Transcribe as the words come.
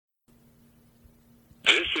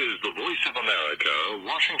Voice of America,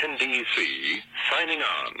 Washington, D.C., signing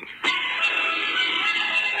on.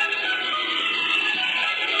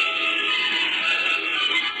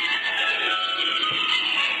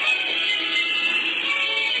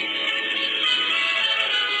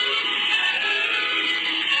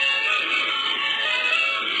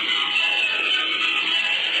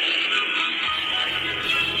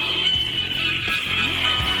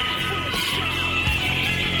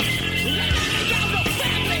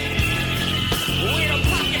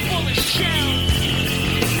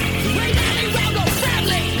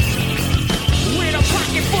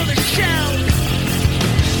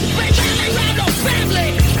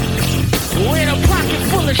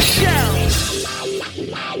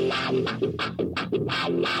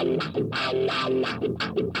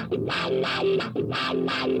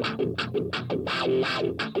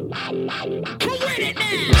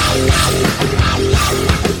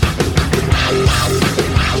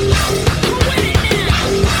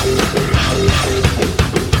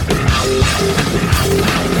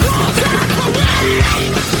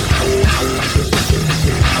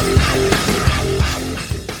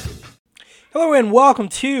 Hello and welcome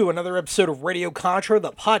to another episode of Radio Contra,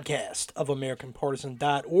 the podcast of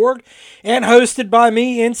AmericanPartisan.org, and hosted by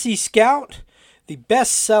me, NC Scout, the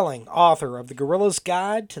best-selling author of The Guerrilla's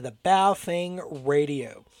Guide to the Bow Thing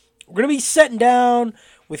Radio. We're going to be sitting down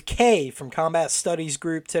with Kay from Combat Studies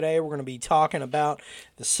Group today. We're going to be talking about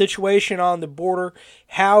the situation on the border,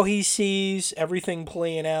 how he sees everything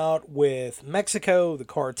playing out with Mexico, the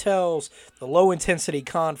cartels, the low-intensity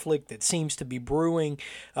conflict that seems to be brewing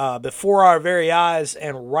before our very eyes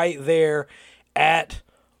and right there at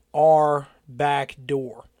our back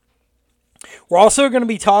door. We're also going to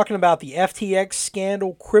be talking about the FTX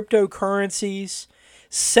scandal, cryptocurrencies,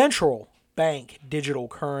 central bank digital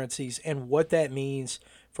currencies, and what that means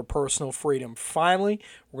for personal freedom. Finally,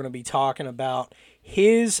 we're going to be talking about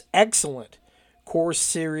his excellent course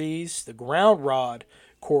series, the Ground Rod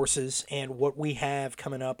courses, and what we have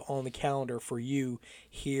coming up on the calendar for you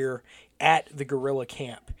here at the Guerrilla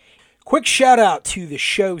Camp. Quick shout out to the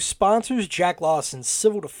show sponsors, Jack Lawson's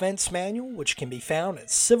Civil Defense Manual, which can be found at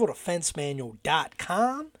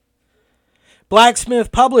civildefensemanual.com.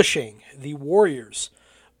 Blacksmith Publishing, The Warriors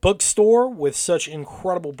bookstore with such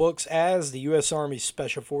incredible books as the U.S. Army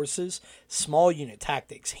Special Forces Small Unit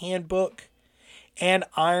Tactics Handbook and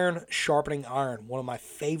Iron Sharpening Iron, one of my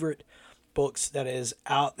favorite books that is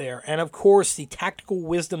out there. And of course, the Tactical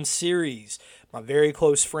Wisdom series, my very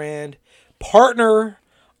close friend, partner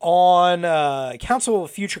on Council of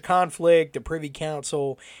Future Conflict, the Privy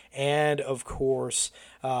Council, and of course,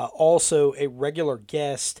 also a regular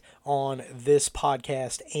guest on this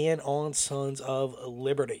podcast and on Sons of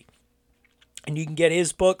Liberty. And you can get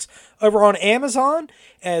his books over on Amazon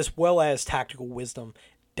as well as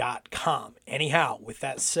tacticalwisdom.com. Anyhow, with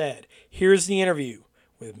that said, here's the interview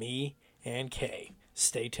with me and Kay.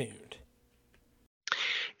 Stay tuned.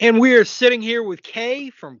 And we are sitting here with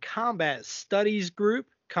Kay from Combat Studies Group,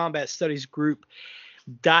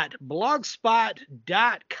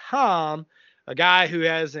 combatstudiesgroup.blogspot.com, a guy who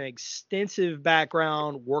has an extensive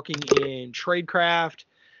background working in tradecraft,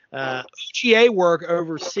 OGA work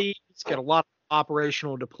overseas. He's got a lot of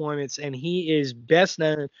operational deployments, and he is best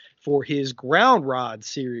known for his Ground Rod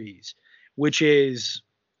series, which is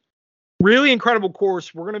really incredible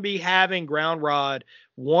course. We're going to be having Ground Rod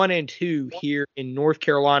 1 and 2 here in North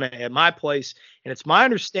Carolina at my place, and it's my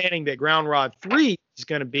understanding that Ground Rod 3 is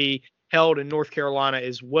going to be held in North Carolina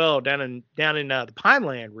as well, down in the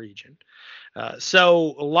Pineland region.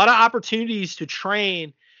 So a lot of opportunities to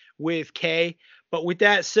train with Kay. But with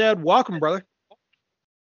that said, welcome, brother.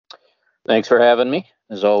 Thanks for having me,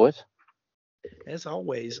 as always. As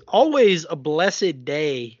always. Always a blessed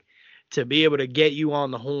day to be able to get you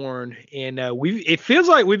on the horn. And it feels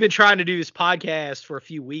like we've been trying to do this podcast for a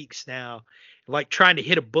few weeks now, like trying to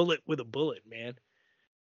hit a bullet with a bullet, man.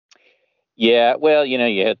 Yeah, well, you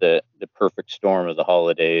had the perfect storm of the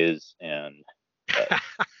holidays and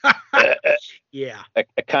yeah, a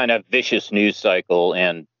kind of vicious news cycle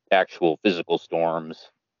and actual physical storms.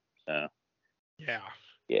 So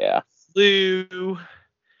yeah, flu,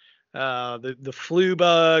 the flu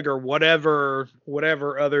bug or whatever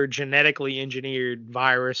other genetically engineered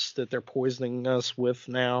virus that they're poisoning us with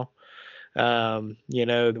now.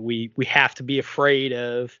 That we have to be afraid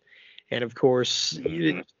of, and of course,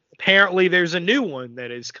 apparently there's a new one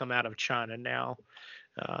that has come out of China now,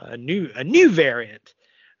 a new variant.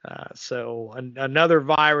 So another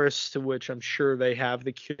virus to which I'm sure they have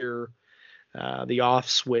the cure, the off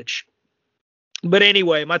switch. But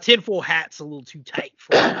anyway, my tinfoil hat's a little too tight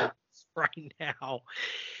for me right now.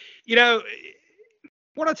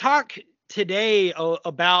 want to talk today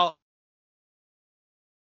about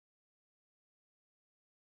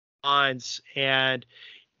and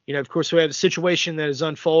of course, we have a situation that is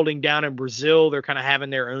unfolding down in Brazil. They're kind of having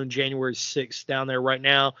their own January 6th down there right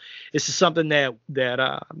now. This is something that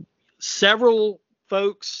several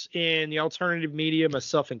folks in the alternative media,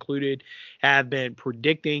 myself included, have been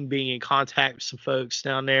predicting, being in contact with some folks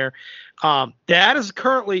down there. That is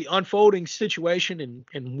currently unfolding situation,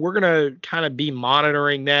 and we're going to kind of be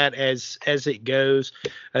monitoring that as it goes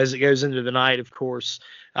into the night, of course.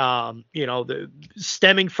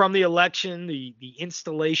 Stemming from the election, the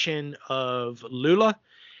installation of Lula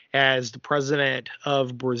as the president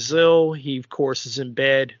of Brazil. He, of course, is in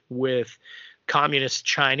bed with communist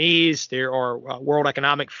Chinese. There are World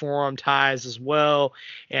Economic Forum ties as well,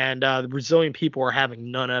 and the Brazilian people are having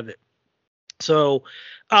none of it. So,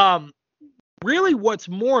 really, what's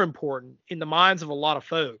more important in the minds of a lot of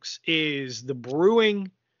folks is the brewing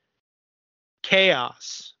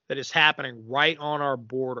chaos that is happening right on our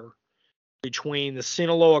border between the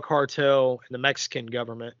Sinaloa cartel and the Mexican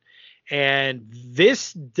government. And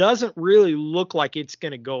this doesn't really look like it's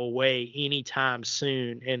going to go away anytime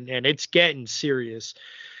soon. And it's getting serious.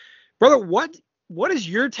 Brother, what is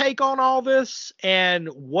your take on all this? And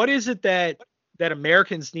what is it that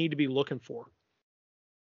Americans need to be looking for?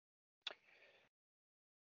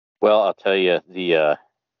 Well, I'll tell you,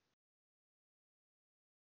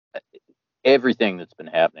 everything that's been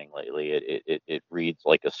happening lately, it reads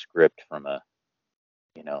like a script from a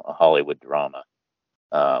Hollywood drama.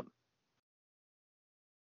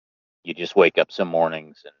 You just wake up some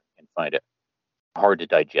mornings and find it hard to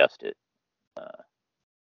digest it.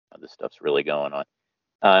 This stuff's really going on.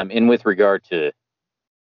 And with regard to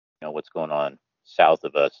what's going on south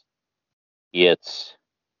of us, I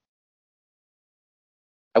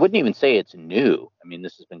wouldn't even say it's new. I mean,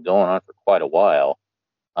 this has been going on for quite a while.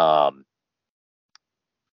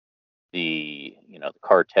 The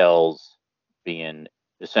cartels being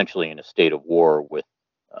essentially in a state of war with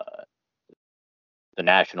the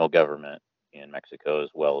national government in Mexico, as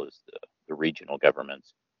well as the regional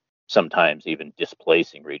governments, sometimes even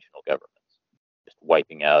displacing regional governments, just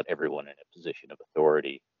wiping out everyone in a position of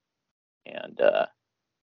authority and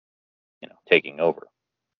taking over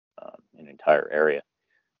an entire area.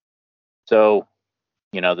 So,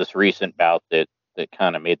 this recent bout that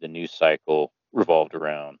kind of made the news cycle revolved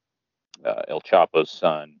around El Chapo's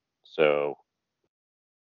son. So,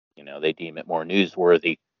 they deem it more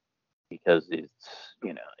newsworthy because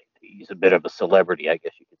he's a bit of a celebrity, I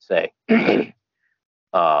guess you could say.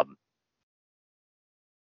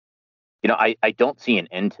 I don't see an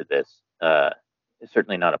end to this. It's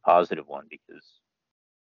certainly not a positive one because,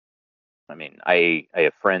 I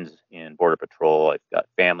have friends in Border Patrol. I've got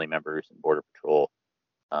family members in Border Patrol.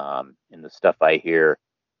 And the stuff I hear,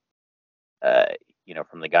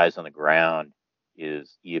 from the guys on the ground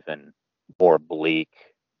is even more bleak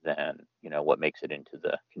than, what makes it into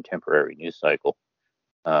the contemporary news cycle.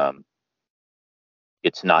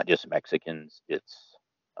 It's not just Mexicans. It's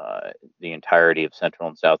the entirety of Central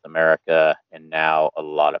and South America, and now a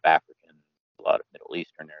lot of Africans, a lot of Middle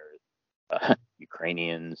Easterners,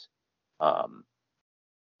 Ukrainians,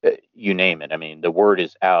 you name it. I mean, the word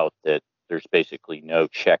is out that there's basically no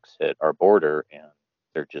checks at our border, and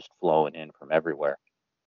they're just flowing in from everywhere.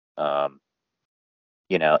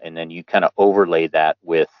 And then you kind of overlay that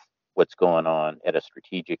with what's going on at a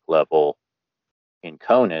strategic level in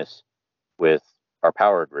CONUS with our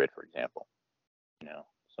power grid, for example.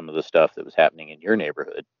 Some of the stuff that was happening in your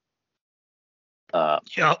neighborhood.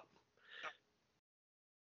 Yeah.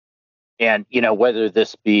 And, whether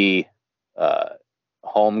this be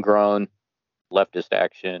homegrown leftist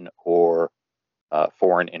action or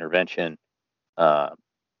foreign intervention, I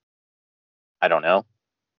don't know.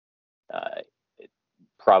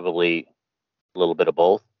 Probably a little bit of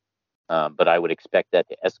both. But I would expect that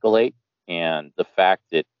to escalate. And the fact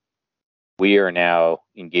that we are now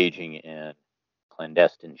engaging in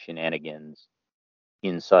clandestine shenanigans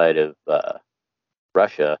inside of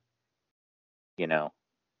Russia,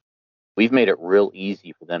 we've made it real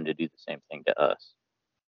easy for them to do the same thing to us.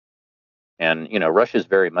 And, Russia's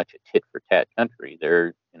very much a tit for tat country.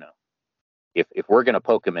 They're, if we're going to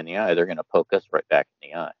poke them in the eye, they're going to poke us right back in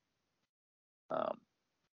the eye.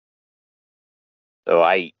 So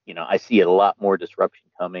I see a lot more disruption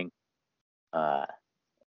coming. I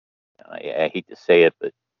hate to say it,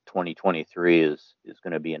 but 2023 is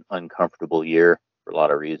going to be an uncomfortable year for a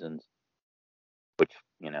lot of reasons, which,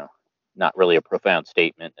 not really a profound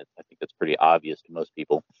statement. I think it's pretty obvious to most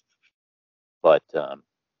people. But,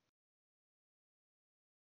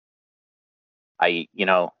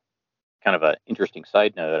 kind of an interesting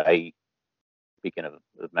side note. Speaking of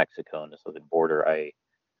Mexico and the southern border, I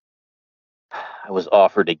was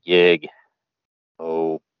offered a gig, I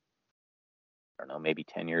don't know, maybe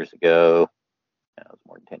 10 years ago. No, it was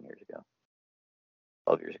more than 10 years ago,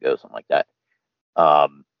 12 years ago, something like that.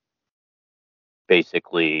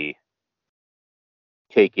 Basically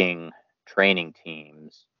taking training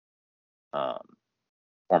teams,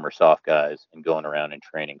 former SOF guys, and going around and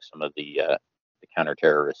training some of the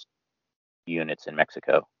counter-terrorist units in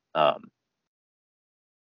Mexico.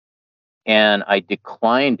 And I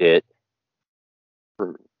declined it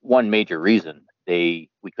for one major reason. We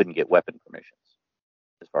couldn't get weapon permissions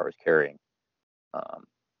as far as carrying.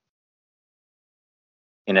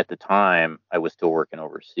 And at the time, I was still working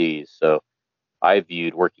overseas. So I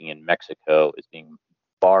viewed working in Mexico as being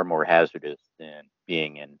far more hazardous than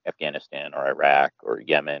being in Afghanistan or Iraq or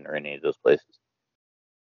Yemen or any of those places.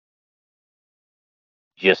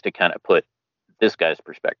 Just to kind of put this guy's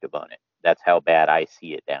perspective on it. That's how bad I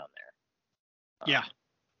see it down there. Yeah.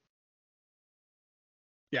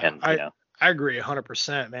 Yeah. And, I agree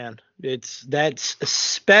 100%, man. That's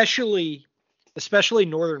especially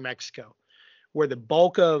northern Mexico, where the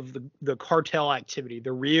bulk of the cartel activity,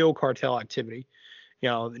 the real cartel activity,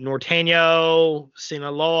 Norteño,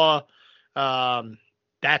 Sinaloa,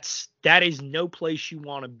 that is no place you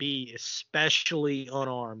want to be, especially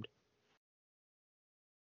unarmed.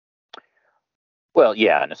 Well,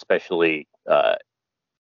 yeah, and especially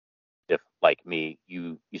if, like me,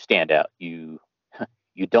 you stand out, you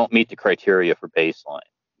don't meet the criteria for baseline,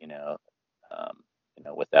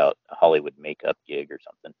 without a Hollywood makeup gig or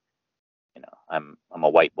something. I'm a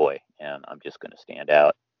white boy, and I'm just going to stand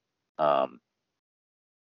out.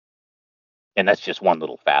 And that's just one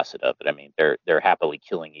little facet of it. I mean, they're happily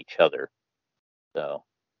killing each other. So,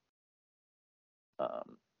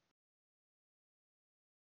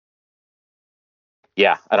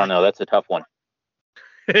 yeah, I don't know. That's a tough one.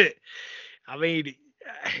 I mean,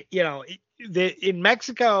 in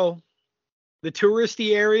Mexico, the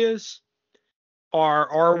touristy areas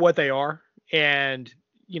are what they are, and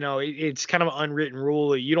it's kind of an unwritten rule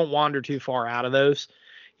that you don't wander too far out of those.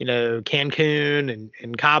 Cancun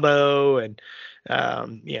and Cabo, and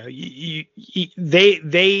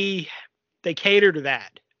they cater to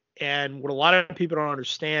that. And what a lot of people don't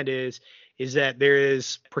understand is that there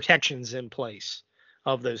is protections in place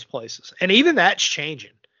of those places, and even that's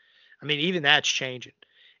changing. I mean, even that's changing,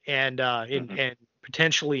 and and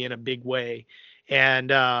potentially in a big way. And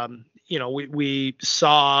we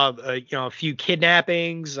saw a few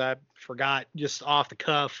kidnappings. I forgot just off the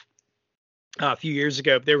cuff a few years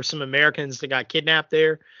ago. There were some Americans that got kidnapped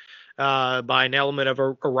there by an element of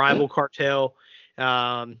a rival cartel,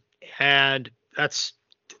 and that's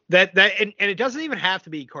that. And it doesn't even have to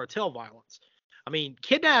be cartel violence. I mean,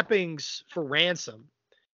 kidnappings for ransom.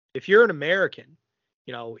 If you're an American,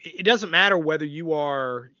 it doesn't matter whether you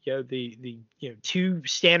are, the 2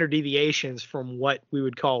 standard deviations from what we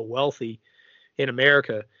would call wealthy in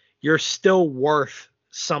America. You're still worth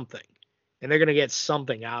something, and they're going to get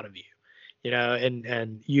something out of you,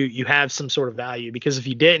 and you have some sort of value, because if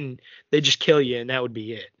you didn't, they'd just kill you, and that would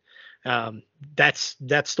be it. That's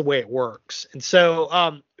the way it works. And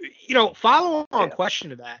so, follow on question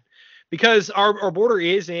to that, because our border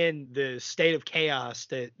is in the state of chaos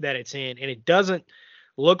that it's in, and it doesn't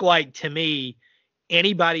look like to me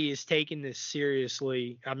anybody is taking this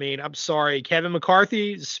seriously. I mean, I'm sorry, Kevin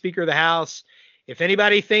McCarthy, the Speaker of the House. If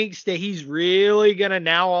anybody thinks that he's really gonna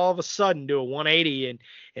now all of a sudden do a 180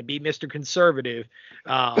 and be Mr. Conservative,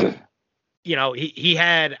 he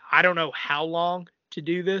had, I don't know how long to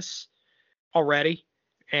do this already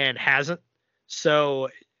and hasn't. So,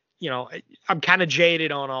 I'm kind of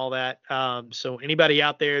jaded on all that. So anybody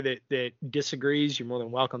out there that disagrees, you're more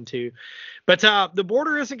than welcome to. But the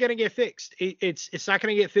border isn't going to get fixed. It's not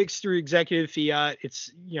going to get fixed through executive fiat.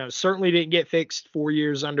 It's certainly didn't get fixed 4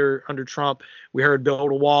 years under Trump. We heard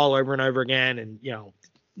build a wall over and over again, and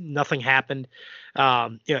nothing happened.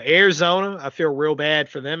 Arizona, I feel real bad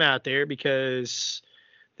for them out there, because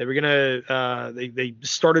they were gonna they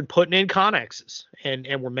started putting in connexes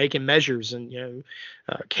and were making measures, and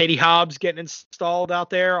Katie Hobbs getting installed out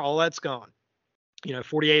there, all that's gone.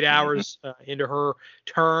 48 hours into her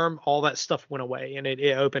term, all that stuff went away, and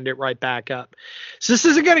it opened it right back up. So this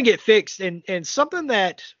isn't going to get fixed. And something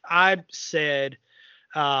that I said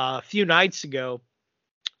a few nights ago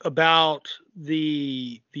about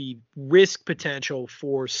the risk potential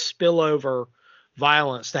for spillover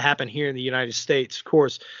violence to happen here in the United States. Of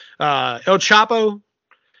course, El Chapo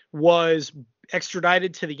was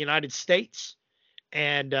extradited to the United States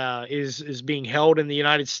and is being held in the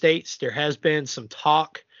United States. There has been some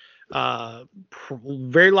talk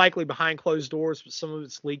very likely behind closed doors, but some of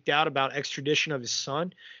it's leaked out about extradition of his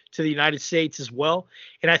son to the United States as well.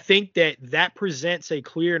 And I think that presents a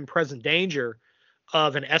clear and present danger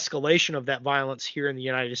of an escalation of that violence here in the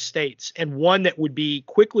United States, and one that would be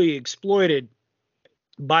quickly exploited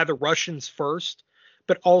by the Russians first,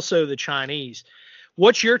 but also the Chinese.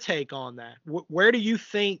 What's your take on that? Where do you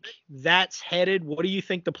think that's headed? What do you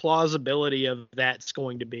think the plausibility of that's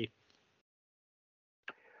going to be?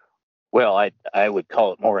 Well, I would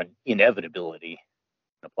call it more an inevitability,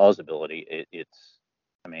 a plausibility.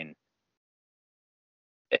 I mean,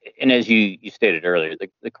 and as you stated earlier,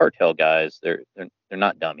 the cartel guys, they're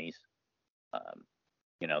not dummies.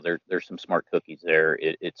 There's some smart cookies there.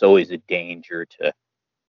 It's always a danger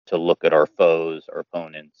to look at our foes, our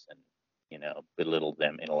opponents, and belittle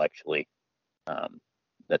them intellectually.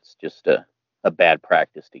 That's just a bad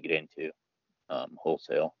practice to get into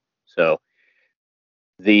wholesale. So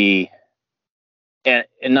and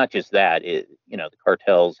not just that, the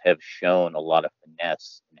cartels have shown a lot of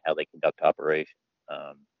finesse in how they conduct operations.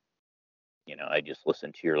 I just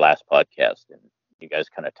listened to your last podcast, and you guys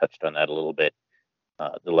kind of touched on that a little bit.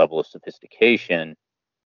 The level of sophistication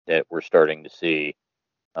that we're starting to see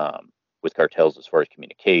with cartels as far as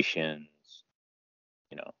communications,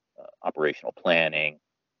 operational planning,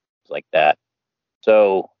 things like that.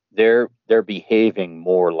 So they're behaving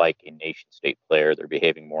more like a nation state player. They're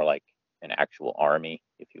behaving more like an actual army,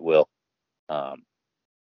 if you will.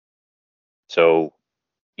 So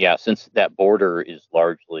yeah, since that border is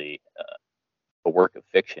largely a work of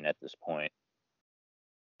fiction at this point,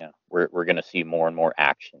 we're going to see more and more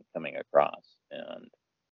action coming across, and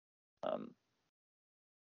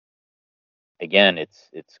again, it's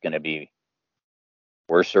going to be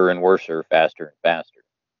worser and worser, faster and faster.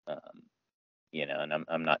 And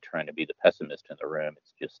I'm not trying to be the pessimist in the room.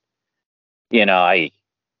 It's just,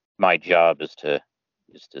 my job is to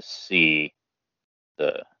see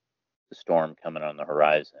the storm coming on the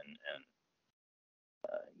horizon, and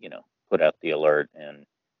put out the alert and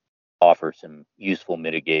offer some useful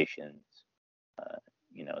mitigations,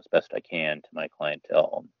 as best I can to my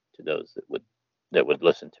clientele, to those that would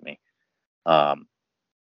listen to me.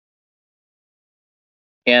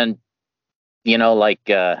 And like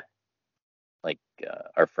our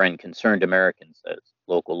friend Concerned American says,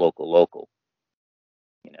 local, local, local.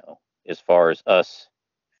 As far as us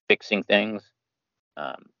fixing things,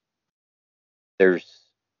 there's,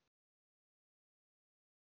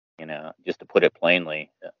 just to put it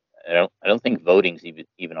plainly, I don't think voting's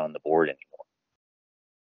even on the board anymore.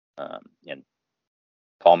 And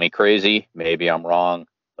call me crazy, maybe I'm wrong,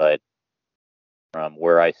 but from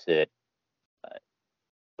where I sit,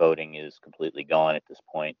 voting is completely gone at this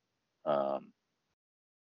point. And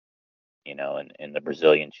the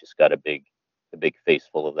Brazilians just got a big face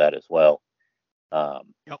full of that as well.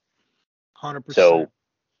 Yep, 100%. So,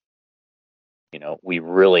 we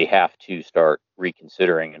really have to start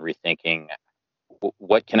reconsidering and rethinking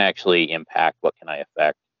what can actually impact, what can I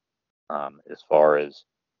affect, as far as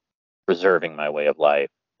preserving my way of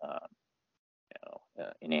life,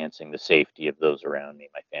 enhancing the safety of those around me,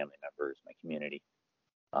 my family members, my community.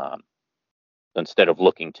 Instead of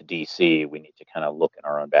looking to DC, we need to kind of look in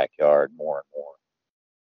our own backyard more and more.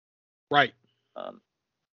 Right.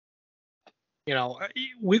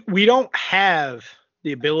 We don't have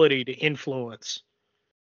the ability to influence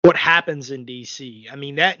what happens in DC. I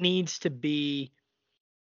mean, that needs to be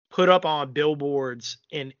put up on billboards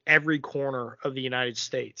in every corner of the United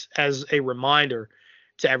States as a reminder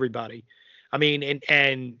to everybody. I mean,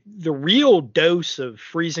 and the real dose of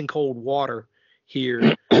freezing cold water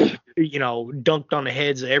here, dunked on the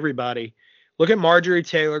heads of everybody. Look at Marjorie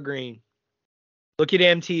Taylor Greene. Look at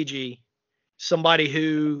MTG. Somebody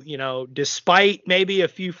who, despite maybe a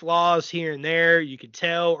few flaws here and there, you could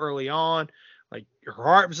tell early on, like, her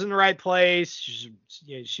heart was in the right place. She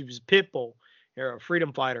was a pit bull, a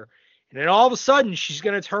freedom fighter. And then all of a sudden, she's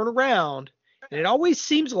going to turn around. And it always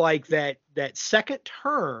seems like that second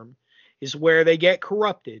term is where they get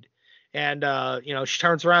corrupted. And, she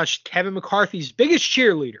turns around. She's Kevin McCarthy's biggest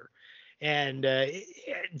cheerleader. And it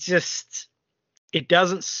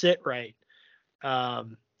doesn't sit right.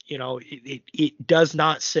 It does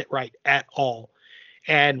not sit right at all.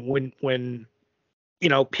 And when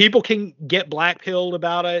people can get black-pilled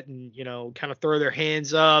about it and, kind of throw their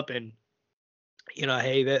hands up and,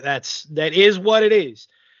 hey, that is what it is.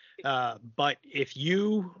 But if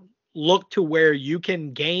you look to where you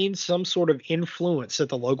can gain some sort of influence at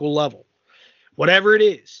the local level, whatever it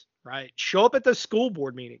is, right? Show up at the school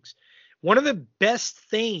board meetings. One of the best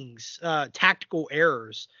things, tactical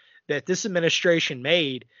errors that this administration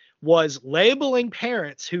made was labeling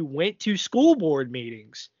parents who went to school board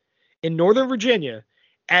meetings in Northern Virginia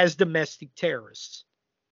as domestic terrorists.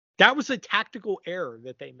 That was a tactical error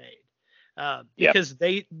that they made. Because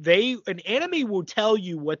an enemy will tell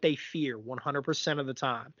you what they fear 100% of the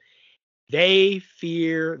time. They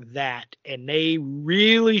fear that, and they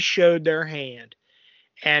really showed their hand.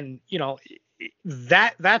 And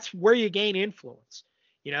that's where you gain influence.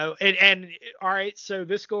 And all right, so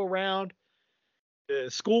this go around, the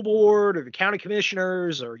school board or the county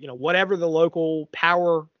commissioners or whatever the local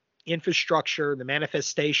power infrastructure, the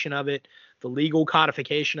manifestation of it, the legal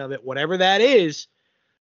codification of it, whatever that is,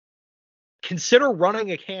 consider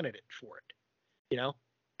running a candidate for it,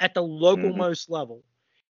 at the local most level,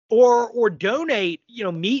 or donate,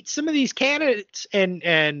 meet some of these candidates and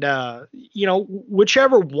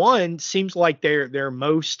whichever one seems like they're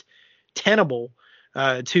most tenable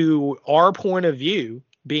to our point of view,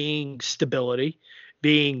 being stability,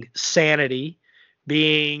 being sanity,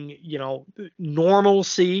 being,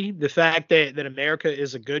 normalcy, the fact that America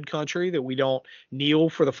is a good country, that we don't kneel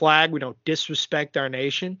for the flag, we don't disrespect our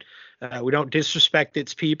nation, we don't disrespect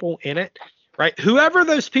its people in it, right? Whoever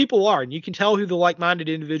those people are, and you can tell who the like-minded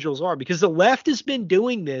individuals are, because the left has been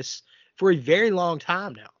doing this for a very long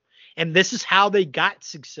time now. And this is how they got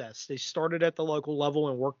success. They started at the local level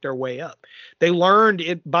and worked their way up. They learned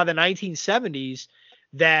it by the 1970s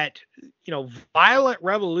that, violent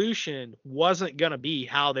revolution wasn't going to be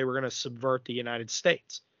how they were going to subvert the United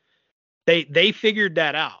States. They figured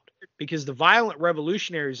that out because the violent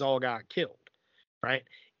revolutionaries all got killed, right?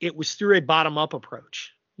 It was through a bottom-up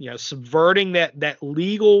approach, subverting that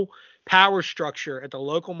legal power structure at the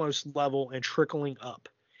local most level and trickling up.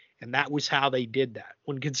 And that was how they did that.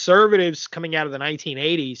 When conservatives coming out of the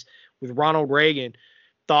 1980s with Ronald Reagan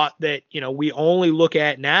thought that, we only look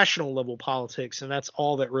at national level politics and that's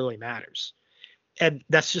all that really matters. And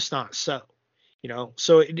that's just not so,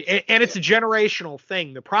 so, and it's a generational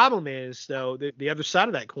thing. The problem is, though, the other side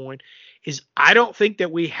of that coin is I don't think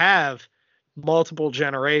that we have multiple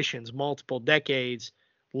generations, multiple decades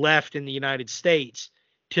left in the United States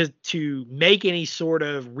to make any sort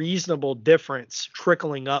of reasonable difference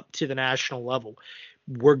trickling up to the national level.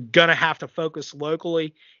 We're going to have to focus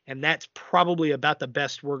locally, and that's probably about the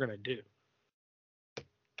best we're going to do.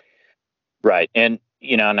 Right. And,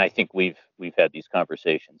 and I think we've had these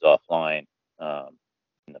conversations offline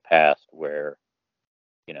in the past where,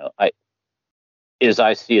 as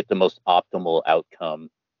I see it, the most optimal outcome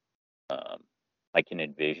I can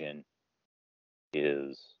envision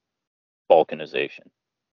is balkanization.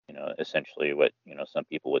 Essentially what, some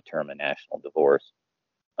people would term a national divorce,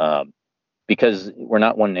 because we're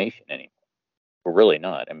not one nation anymore. We're really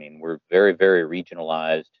not. I mean, we're very, very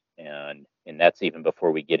regionalized, and that's even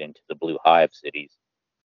before we get into the blue hive cities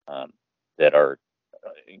that are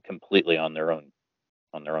completely on their own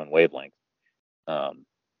wavelength. And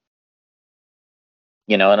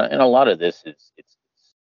a lot of this is it's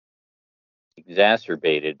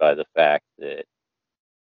exacerbated by the fact that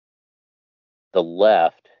the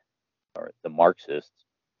left, or the Marxists,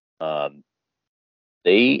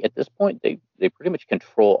 they at this point they pretty much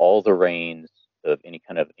control all the reins of any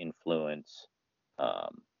kind of influence.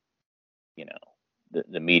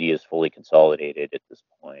 The media is fully consolidated at this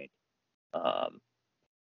point.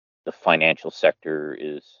 The financial sector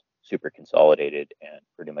is super consolidated and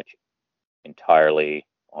pretty much entirely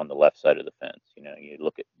on the left side of the fence. You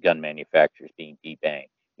look at gun manufacturers being debanked.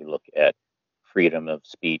 You look at freedom of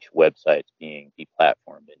speech websites being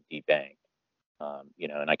deplatformed and debanked.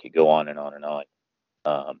 And I could go on and on and on.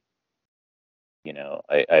 I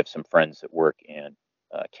have some friends that work in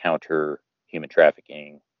counter human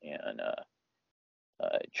trafficking and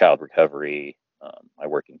child recovery. I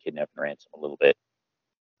work in kidnap and ransom a little bit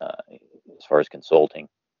as far as consulting.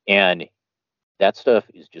 And that stuff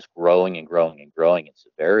is just growing and growing and growing in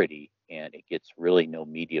severity, and it gets really no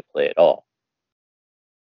media play at all.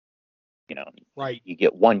 Right. You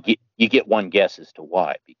get one guess as to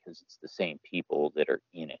why, because it's the same people that are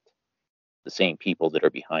in it, the same people that are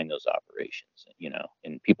behind those operations.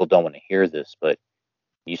 And people don't want to hear this, but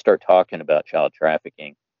you start talking about child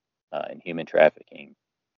trafficking and human trafficking,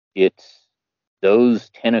 it's those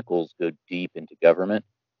tentacles go deep into government,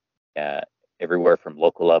 everywhere from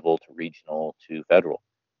local level to regional to federal.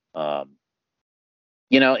 And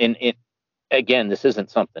it, again, this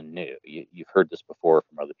isn't something new. You've heard this before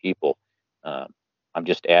from other people. I'm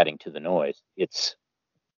just adding to the noise.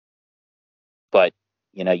 But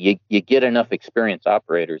you get enough experienced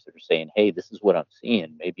operators that are saying, "Hey, this is what I'm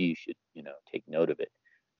seeing. Maybe you should, take note of it."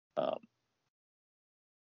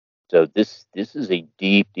 So this is a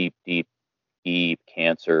deep, deep, deep, deep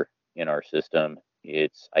cancer in our system,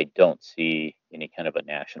 I don't see any kind of a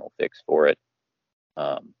national fix for it.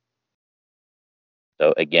 So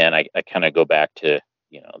again, I kind of go back to,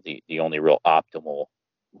 the only real optimal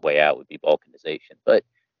way out would be balkanization, but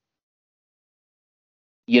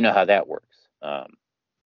you know how that works.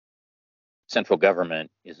 Central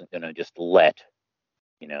government isn't going to just let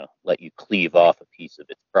you cleave off a piece of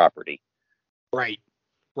its property. Right.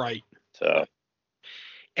 So,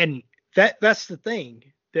 and that's the thing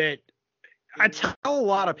that I tell a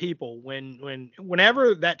lot of people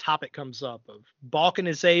whenever that topic comes up of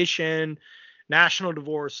balkanization, national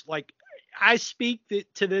divorce, like I speak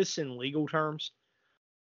to this in legal terms,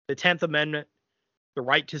 the 10th Amendment, the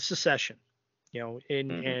right to secession,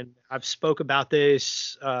 and I've spoke about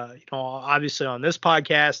this, obviously on this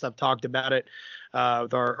podcast. I've talked about it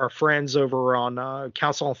with our friends over on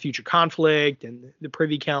Council on Future Conflict and the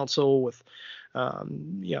Privy Council with, a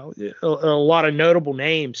lot of notable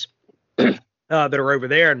names that are over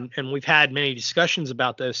there. And we've had many discussions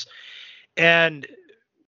about this. And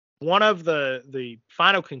one of the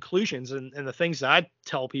final conclusions and the things that I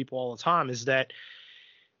tell people all the time is that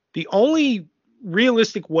the only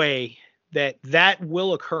realistic way that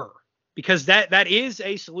will occur, because that is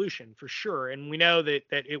a solution for sure, and we know that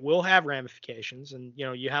it will have ramifications, and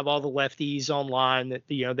you have all the lefties online that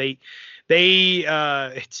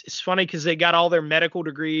it's funny because they got all their medical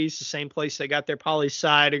degrees the same place they got their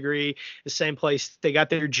poli-sci degree, the same place they got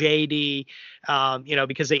their JD,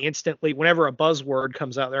 because they instantly, whenever a buzzword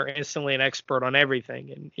comes out, they're instantly an expert on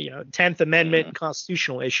everything, and 10th Amendment and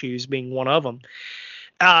constitutional issues being one of them.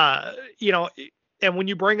 And when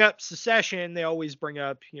you bring up secession, they always bring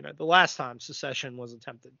up, the last time secession was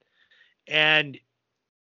attempted. And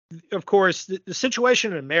of course, the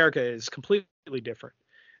situation in America is completely different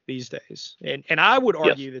these days. And I would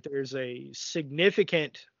argue that there's a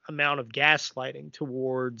significant amount of gaslighting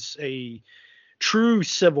towards a true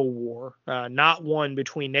civil war, not one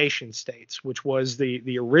between nation states, which was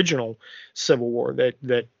the original civil war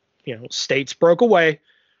that states broke away.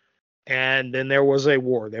 And then there was a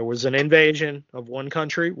war. There was an invasion of one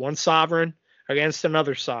country, one sovereign against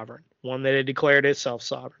another sovereign, one that had declared itself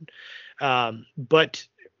sovereign. But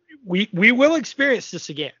we will experience this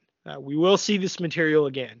again. We will see this material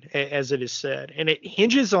again, as it is said. And it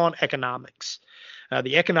hinges on economics,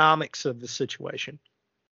 the economics of the situation.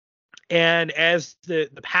 And as the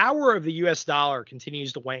power of the U.S. dollar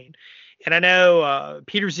continues to wane, and I know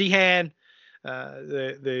Peter Zeihan,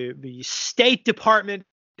 the State Department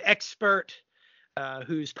expert,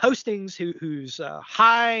 whose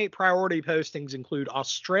high priority postings include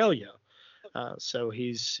Australia. So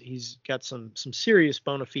he's got some serious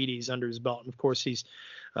bona fides under his belt. And of course, he's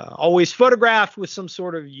always photographed with some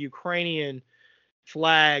sort of Ukrainian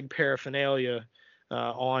flag paraphernalia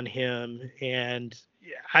on him. And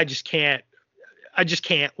I just can't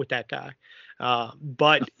with that guy.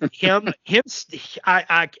 But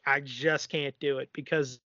I just can't do it,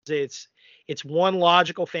 because it's one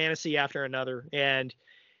logical fantasy after another. And,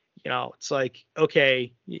 it's like,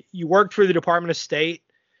 okay, you worked for the Department of State.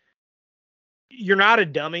 You're not a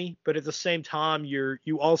dummy, but at the same time,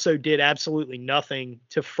 you also did absolutely nothing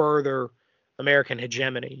to further American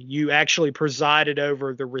hegemony. You actually presided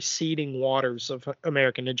over the receding waters of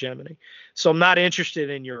American hegemony. So I'm not interested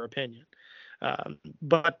in your opinion.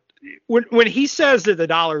 But when he says that the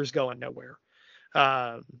dollar is going nowhere,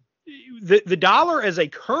 the dollar as a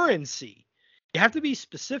currency, you have to be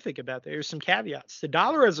specific about that. There's some caveats. The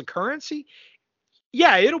dollar as a currency,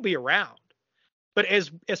 yeah, it'll be around. But as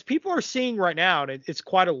people are seeing right now, and it's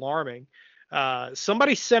quite alarming,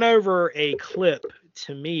 somebody sent over a clip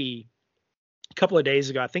to me a couple of days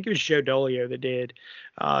ago. I think it was Joe Dolio that did.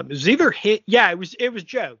 It was either it was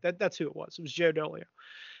Joe. That's who it was. It was Joe Dolio.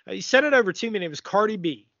 He sent it over to me, and it was Cardi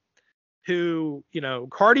B, who,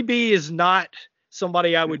 Cardi B is not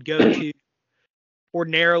somebody I would go to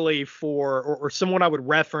ordinarily or someone I would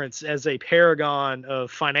reference as a paragon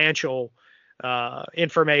of financial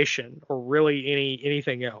information or really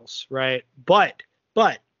anything else, right? But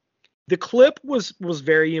the clip was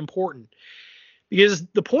very important, because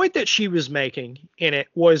the point that she was making in it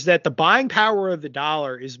was that the buying power of the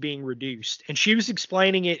dollar is being reduced, and she was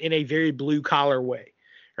explaining it in a very blue collar way,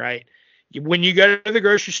 right? When you go to the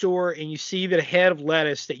grocery store and you see that a head of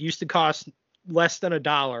lettuce that used to cost less than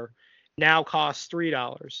 $1 now costs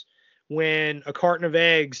 $3, when a carton of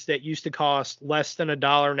eggs that used to cost less than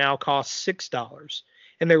 $1 now costs $6,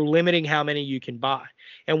 and they're limiting how many you can buy.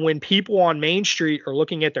 And when people on Main Street are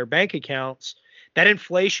looking at their bank accounts, that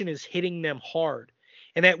inflation is hitting them hard.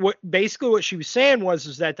 And that basically what she was saying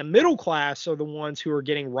is that the middle class are the ones who are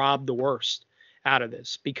getting robbed the worst out of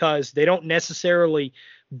this because they don't necessarily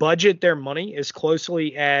budget their money as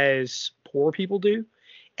closely as poor people do,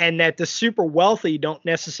 and that the super wealthy don't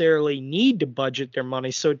necessarily need to budget their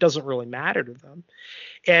money, so it doesn't really matter to them.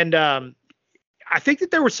 And I think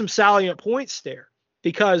that there were some salient points there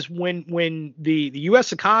because when the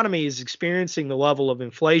U.S. economy is experiencing the level of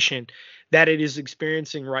inflation that it is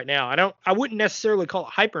experiencing right now, I wouldn't necessarily call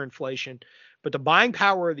it hyperinflation, but the buying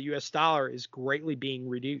power of the U.S. dollar is greatly being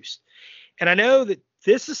reduced. And I know that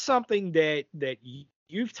this is something that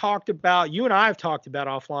you've talked about, you and I have talked about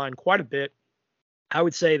offline quite a bit. I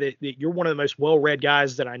would say that you're one of the most well-read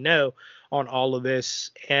guys that I know on all of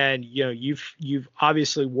this, and you've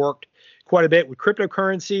obviously worked quite a bit with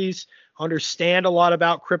cryptocurrencies, understand a lot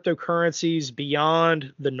about cryptocurrencies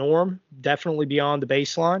beyond the norm, definitely beyond the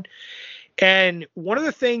baseline. And one of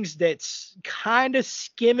the things that's kind of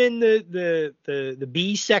skimming the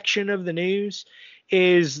B section of the news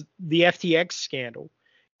is the FTX scandal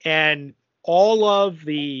and all of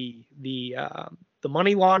the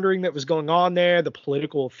money laundering that was going on there, the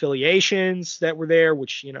political affiliations that were there,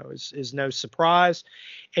 which is no surprise.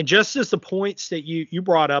 And just as the points that you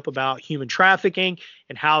brought up about human trafficking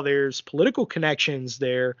and how there's political connections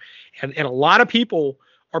there, and a lot of people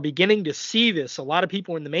are beginning to see this. A lot of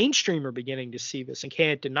people in the mainstream are beginning to see this and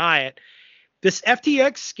can't deny it. This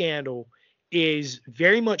FTX scandal is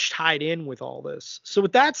very much tied in with all this. So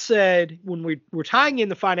with that said, when we're tying in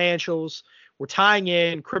the financials, we're tying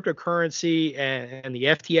in cryptocurrency and the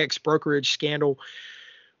FTX brokerage scandal,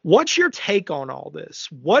 what's your take on all this?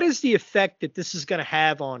 What is the effect that this is going to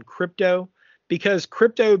have on crypto? Because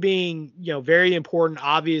crypto being, very important,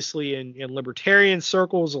 obviously in libertarian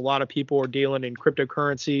circles, a lot of people are dealing in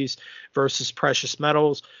cryptocurrencies versus precious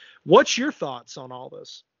metals. What's your thoughts on all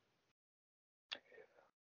this?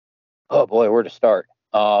 Oh boy, where to start?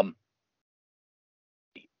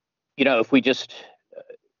 If we just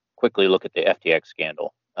quickly look at the FTX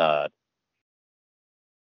scandal,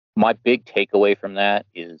 my big takeaway from that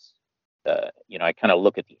is, I kind of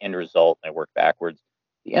look at the end result and I work backwards.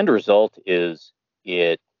 The end result is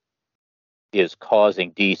it is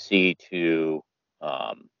causing DC to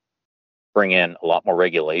bring in a lot more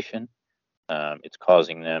regulation. It's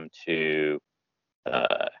causing them to,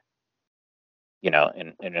 and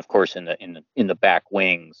of course in the back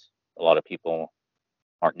wings, a lot of people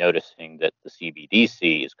aren't noticing that the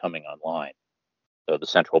CBDC is coming online. So the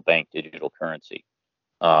central bank digital currency.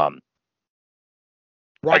 Right.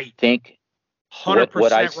 I think 100%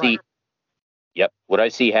 what I see. Right. Yep. What I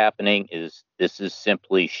see happening is this is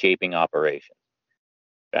simply shaping operations.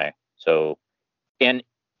 Okay. So, and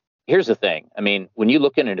here's the thing. I mean, when you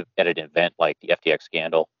look at an event like the FTX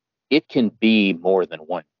scandal, it can be more than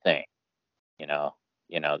one thing.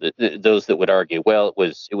 Those that would argue, well, it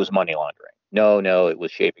was money laundering. No, it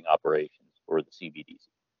was shaping operations for the CBDC.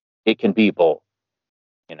 It can be both.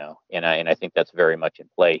 And I think that's very much in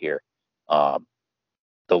play here.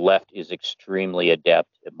 The left is extremely adept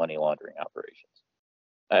at money laundering operations.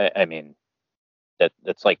 I mean,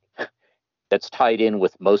 that's tied in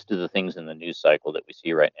with most of the things in the news cycle that we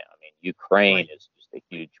see right now. I mean, Ukraine is just a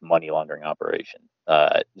huge money laundering operation.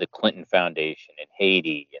 The Clinton Foundation in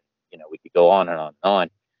Haiti, and we could go on and on and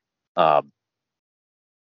on.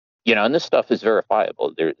 And this stuff is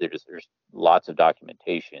verifiable. There's lots of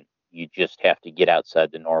documentation. You just have to get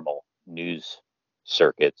outside the normal news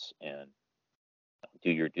circuits and do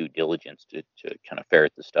your due diligence to kind of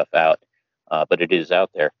ferret the stuff out. But it is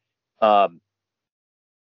out there.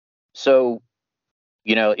 So,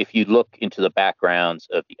 if you look into the backgrounds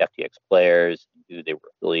of the FTX players, who they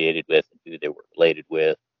were affiliated with, and who they were related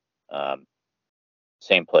with,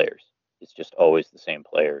 same players. It's just always the same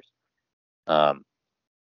players.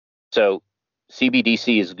 So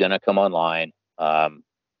CBDC is going to come online.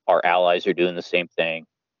 Our allies are doing the same thing.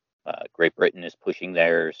 Great Britain is pushing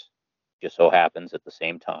theirs. Just so happens at the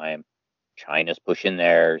same time, China's pushing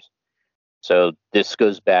theirs. So this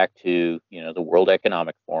goes back to, the World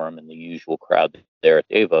Economic Forum and the usual crowd there at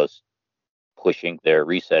Davos pushing their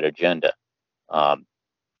reset agenda. And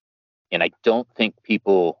I don't think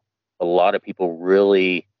a lot of people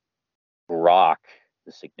really grok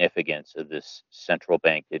the significance of this central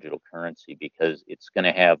bank digital currency, because it's going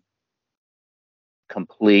to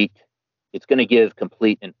give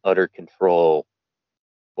complete and utter control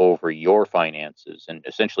over your finances and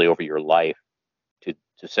essentially over your life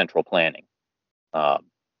to central planning.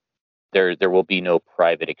 There will be no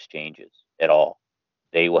private exchanges at all.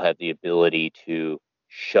 They will have the ability to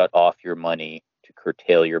shut off your money, to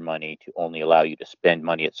curtail your money, to only allow you to spend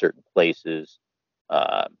money at certain places.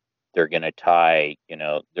 They're going to tie,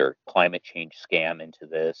 their climate change scam into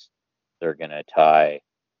this. They're going to tie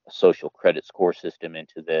a social credit score system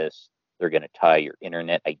into this. They're going to tie your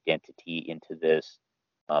internet identity into this.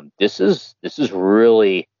 This is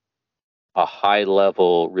really a high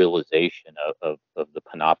level realization of the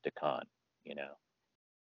panopticon, you know,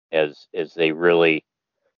 as they really,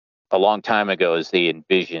 a long time ago, as they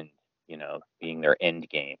envisioned, you know, being their end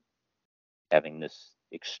game, having this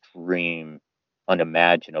extreme,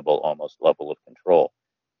 unimaginable almost level of control.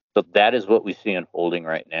 So that is what we see unfolding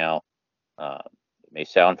right now. It may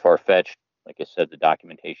sound far fetched. Like I said, the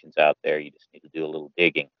documentation's out there. You just need to do a little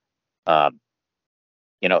digging. Um,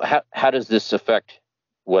 you know, how does this affect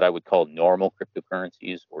what I would call normal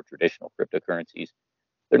cryptocurrencies or traditional cryptocurrencies?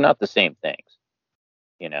 They're not the same things.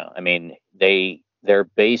 You know, I mean, they're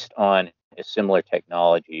based on a similar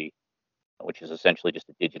technology, which is essentially just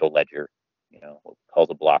a digital ledger, you know, what we call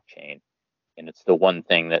the blockchain. And it's the one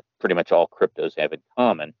thing that pretty much all cryptos have in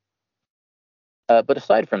common. But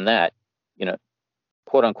aside from that, you know,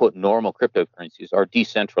 quote unquote normal cryptocurrencies are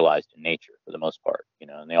decentralized in nature for the most part, you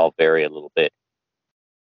know, and they all vary a little bit.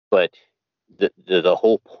 But the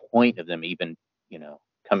whole point of them even, you know,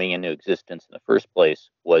 coming into existence in the first place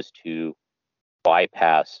was to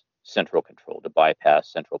bypass central control, to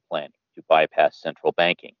bypass central planning, to bypass central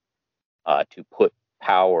banking, to put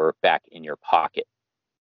power back in your pocket.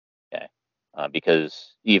 Okay,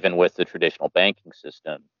 because even with the traditional banking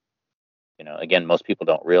system, you know, again, most people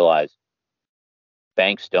don't realize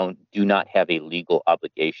banks do not have a legal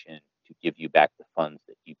obligation to give you back the funds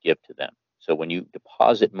that you give to them. So when you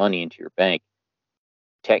deposit money into your bank,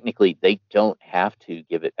 technically they don't have to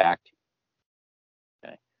give it back to you.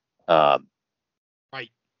 Okay? Right.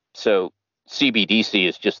 So CBDC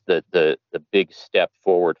is just the big step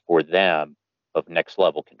forward for them of next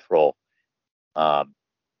level control. What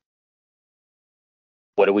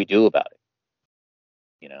do we do about it?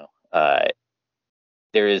 You know,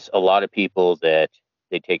 there is a lot of people that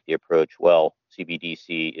they take the approach, well,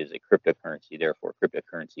 CBDC is a cryptocurrency, therefore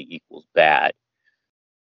cryptocurrency equals bad.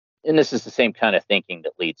 And this is the same kind of thinking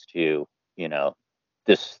that leads to, you know,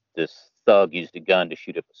 this thug used a gun to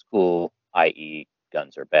shoot up a school, i.e.,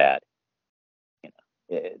 guns are bad. You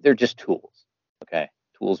know, they're just tools. Okay,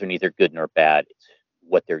 tools are neither good nor bad. It's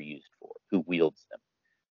what they're used for, who wields them.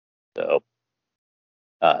 So,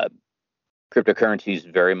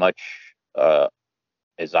 cryptocurrencies very much,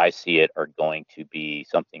 as I see it, are going to be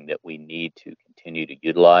something that we need to continue to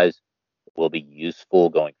utilize. It will be useful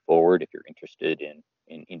going forward if you're interested in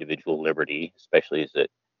individual liberty, especially as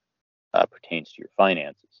it pertains to your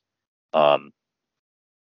finances.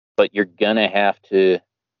 But you're gonna have to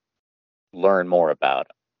learn more about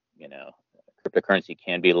them. You know, cryptocurrency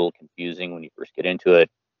can be a little confusing when you first get into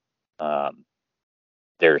it.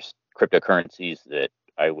 There's cryptocurrencies that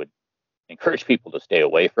I would encourage people to stay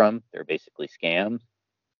away from. They're basically scams.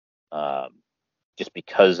 Just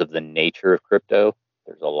because of the nature of crypto,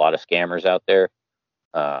 there's a lot of scammers out there.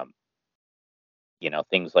 You know,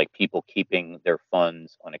 things like people keeping their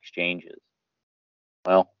funds on exchanges.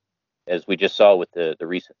 Well, as we just saw with the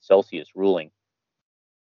recent Celsius ruling,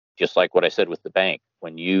 just like what I said with the bank,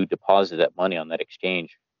 when you deposit that money on that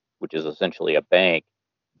exchange, which is essentially a bank,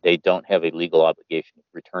 they don't have a legal obligation to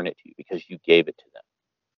return it to you because you gave it to them.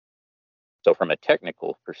 So from a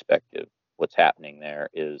technical perspective, what's happening there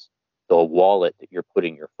is the wallet that you're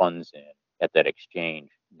putting your funds in at that exchange,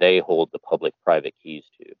 they hold the public-private keys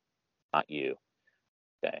to, not you.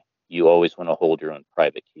 Okay, you always want to hold your own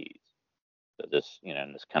private keys. So this, you know,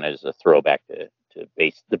 and this kind of is a throwback to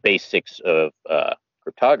the basics of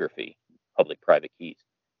cryptography, public-private keys,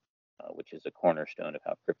 which is a cornerstone of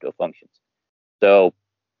how crypto functions. So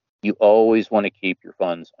you always want to keep your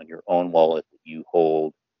funds on your own wallet that you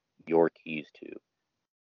hold your keys to,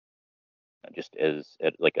 just as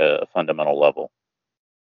at like a fundamental level.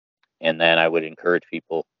 And then I would encourage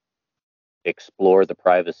people explore the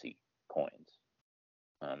privacy coins.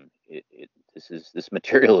 This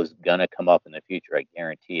material is gonna come up in the future. I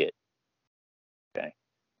guarantee it. Okay.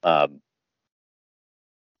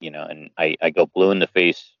 You know, and I go blue in the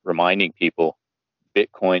face reminding people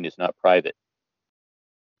Bitcoin is not private.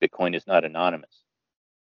 Bitcoin is not anonymous.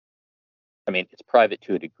 I mean, it's private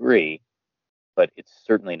to a degree, but it's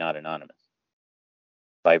certainly not anonymous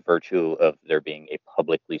by virtue of there being a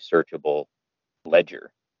publicly searchable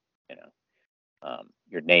ledger. You know,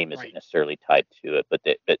 your name isn't necessarily tied to it,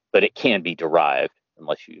 but it can be derived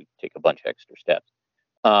unless you take a bunch of extra steps.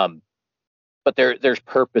 But there's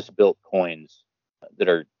purpose-built coins that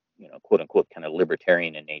are, you know, quote unquote kind of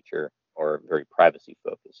libertarian in nature or very privacy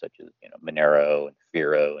focused, such as, you know, Monero and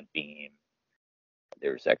Firo and Beam.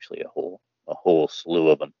 There's actually a whole slew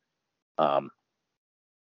of them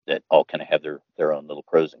that all kind of have their own little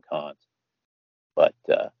pros and cons. But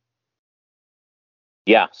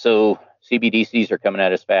yeah, so CBDCs are coming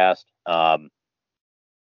at us fast.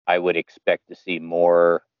 I would expect to see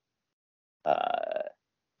more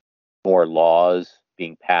laws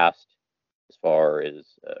being passed as far as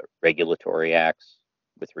regulatory acts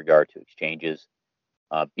with regard to exchanges,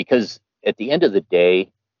 because at the end of the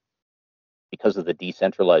day, because of the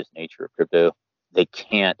decentralized nature of crypto, they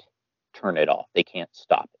can't turn it off. They can't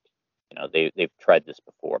stop it. They've tried this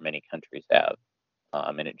before. Many countries have,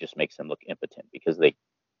 and it just makes them look impotent because they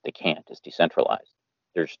can't. It's decentralized.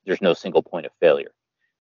 There's no single point of failure,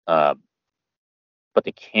 but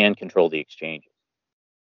they can control the exchanges,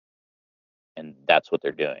 and that's what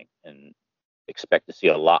they're doing. And expect to see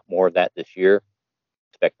a lot more of that this year.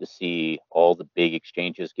 Expect to see all the big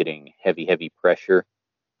exchanges getting heavy pressure.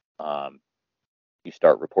 You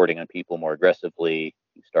start reporting on people more aggressively.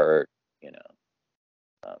 You start,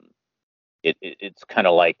 it's kind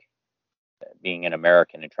of like being an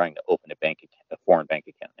American and trying to open a foreign bank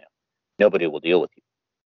account now. Nobody will deal with you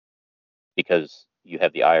because you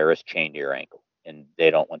have the IRS chained to your ankle, and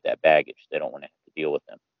they don't want that baggage. They don't want to have to deal with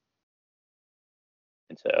them.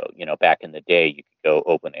 And so, back in the day, you could go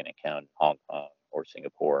open an account in Hong Kong or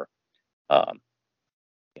Singapore.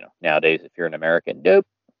 Nowadays, if you're an American, nope.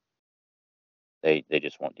 They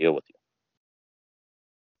just won't deal with you.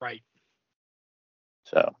 Right.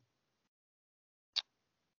 So.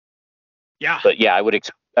 Yeah. But yeah, I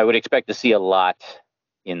would expect to see a lot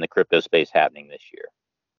in the crypto space happening this year.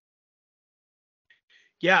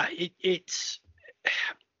 Yeah, it's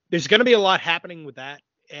there's going to be a lot happening with that,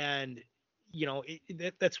 and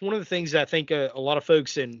that's one of the things that I think a lot of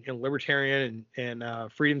folks in libertarian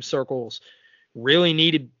and freedom circles really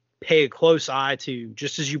need to pay a close eye to,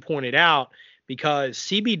 just as you pointed out, because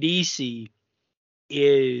CBDC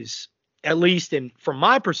is, at least from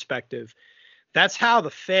my perspective, that's how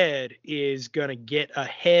the Fed is going to get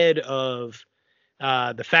ahead of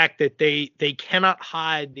the fact that they cannot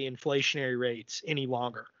hide the inflationary rates any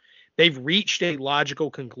longer. They've reached a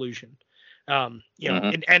logical conclusion.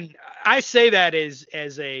 And I say that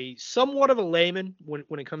as a somewhat of a layman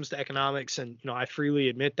when it comes to economics, and I freely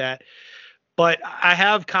admit that. But I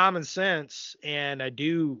have common sense, and I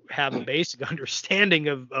do have a basic understanding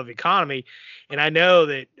of economy, and I know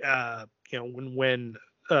that when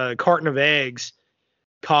a carton of eggs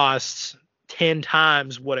costs 10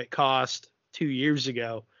 times what it cost 2 years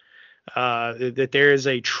ago, that there is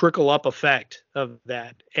a trickle up effect of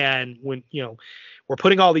that. And when we're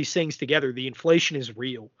putting all these things together, the inflation is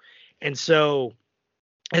real. And so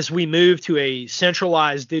as we move to a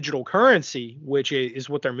centralized digital currency, which is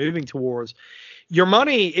what they're moving towards, your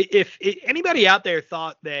money, if anybody out there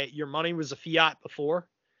thought that your money was a fiat before,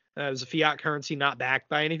 it was a fiat currency not backed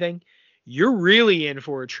by anything, you're really in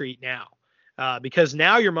for a treat now, because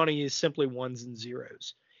now your money is simply ones and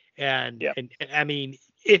zeros. And I mean,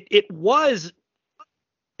 it was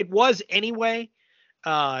anyway,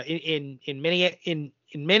 in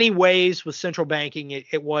many ways with central banking,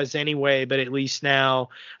 it was anyway, but at least now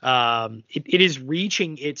it is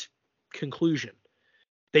reaching its conclusion.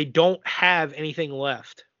 They don't have anything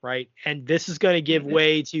left, right? And this is going to give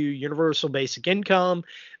way to universal basic income.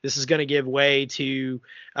 This is going to give way to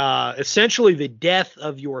essentially the death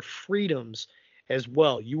of your freedoms as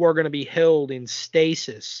well. You are going to be held in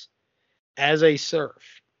stasis as a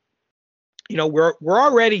serf. We're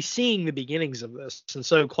already seeing the beginnings of this, and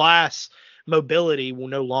so class mobility will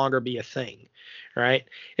no longer be a thing, right?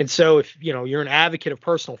 And so if you're an advocate of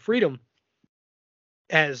personal freedom,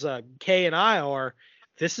 as Kay and I are,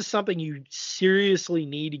 this is something you seriously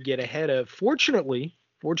need to get ahead of. Fortunately,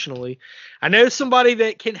 I know somebody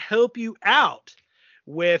that can help you out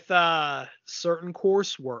with certain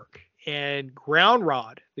coursework and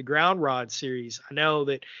the Ground Rod series. I know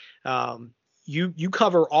that you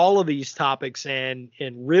cover all of these topics, and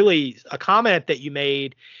really a comment that you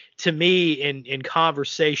made to me in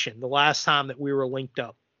conversation the last time that we were linked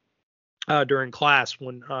up during class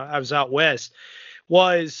when I was out west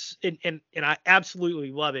was, and I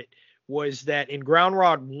absolutely love it, was that in Ground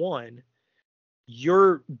Rod 1,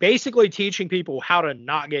 you're basically teaching people how to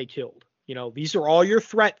not get killed. These are all your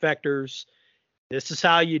threat vectors. This is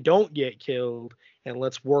how you don't get killed, and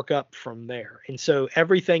let's work up from there. And so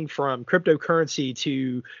everything from cryptocurrency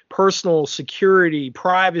to personal security,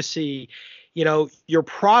 privacy, your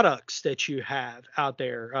products that you have out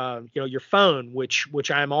there, your phone,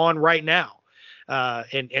 which I'm on right now.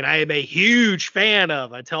 And I am a huge fan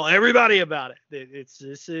of. I tell everybody about it.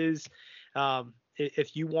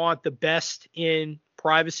 If you want the best in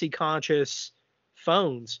privacy conscious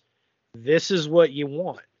phones, this is what you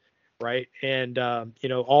want. right? And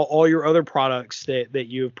all your other products that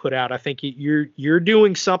you have put out. I think you're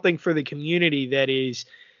doing something for the community that is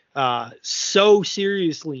so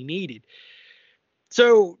seriously needed.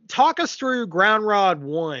 So talk us through Ground Rod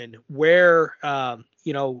 1, where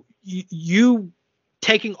you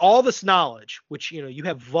taking all this knowledge, which you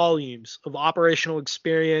have volumes of operational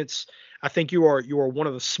experience. I think you are one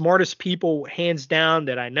of the smartest people, hands down,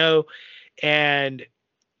 that I know, and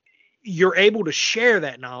you're able to share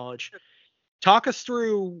that knowledge. Talk us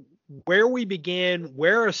through where we begin,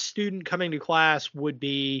 where a student coming to class would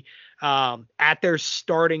be at their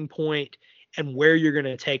starting point, and where you're going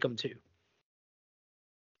to take them to.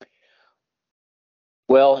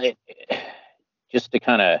 Well, just to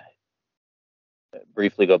kind of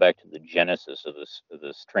briefly go back to the genesis of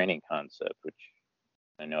this training concept, which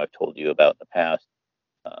I know I've told you about in the past.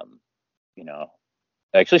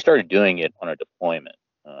 I actually started doing it on a deployment.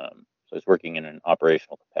 So I was working in an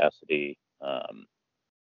operational capacity,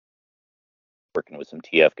 working with some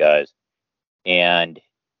TF guys, and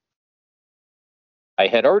I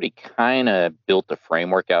had already kind of built the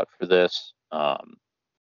framework out for this.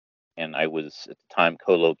 And I was at the time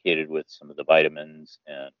co-located with some of the vitamins,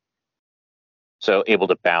 and so able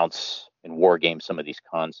to bounce and war game some of these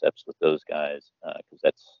concepts with those guys, because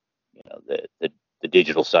that's the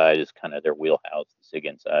digital side is kind of their wheelhouse, the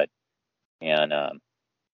SIGINT side. And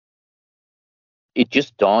it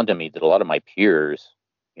just dawned on me that a lot of my peers,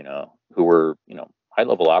 who were, high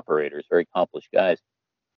level operators, very accomplished guys,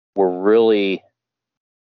 were really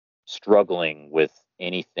struggling with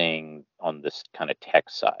anything on this kind of tech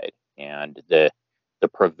side. And the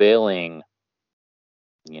prevailing,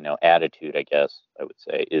 attitude, I guess I would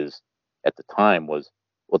say, is at the time was,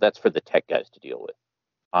 well, that's for the tech guys to deal with.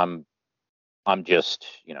 I'm just,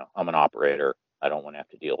 I'm an operator. I don't want to have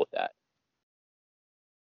to deal with that.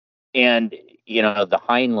 And, the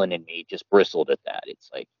Heinlein in me just bristled at that. It's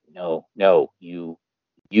like, no, you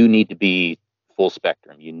need to be full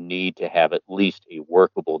spectrum. You need to have at least a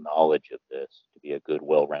workable knowledge of this to be a good,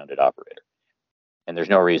 well-rounded operator. And there's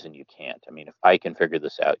no reason you can't. I mean, if I can figure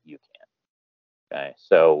this out, you can. Okay.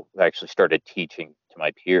 So I actually started teaching to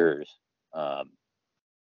my peers. I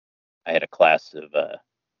had a class of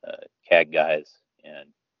CAG guys and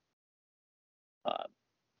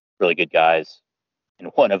really good guys. And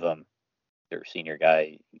one of them, their senior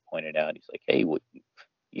guy, he pointed out, he's like, hey,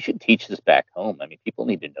 you should teach this back home. I mean, people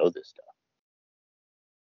need to know this stuff.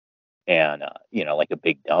 And, like a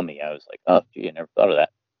big dummy, I was like, oh, gee, I never thought of that.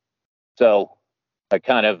 So I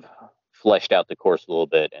kind of fleshed out the course a little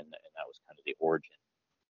bit, and that was kind of the origin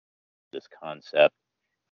of this concept.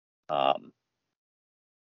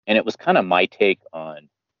 And it was kind of my take on,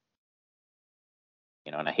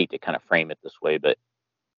 and I hate to kind of frame it this way, but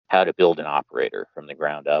how to build an operator from the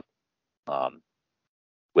ground up,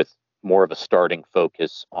 with more of a starting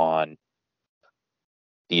focus on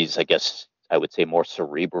these, I guess I would say, more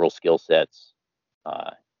cerebral skill sets,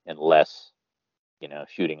 and less,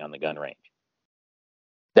 shooting on the gun range.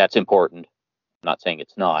 That's important. I'm not saying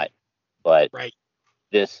it's not, but right.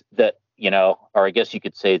 Or I guess you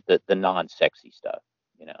could say that the non-sexy stuff,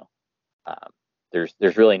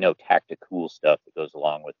 there's really no tactical stuff that goes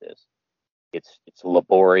along with this. It's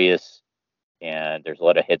laborious, and there's a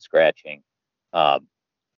lot of head scratching.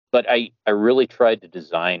 But I really tried to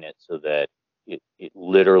design it so that it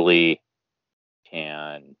literally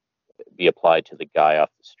can be applied to the guy off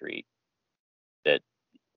the street. That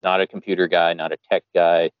not a computer guy, not a tech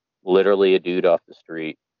guy, literally a dude off the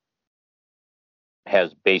street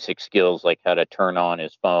has basic skills like how to turn on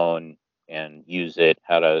his phone and use it,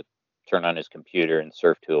 how to turn on his computer and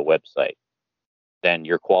surf to a website. Then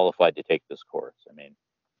you're qualified to take this course. I mean,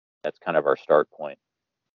 that's kind of our start point.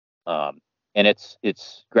 And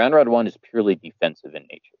it's Ground Rod 1 is purely defensive in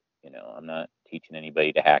nature. I'm not teaching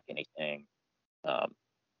anybody to hack anything.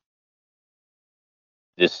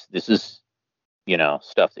 This is,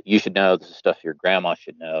 stuff that you should know. This is stuff your grandma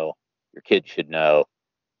should know, your kids should know,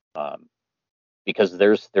 because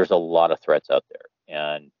there's a lot of threats out there,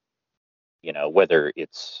 and whether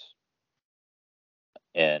it's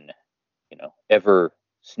an ever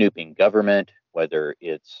snooping government, whether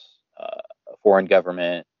it's a foreign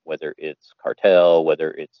government, whether it's cartel,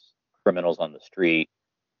 whether it's criminals on the street,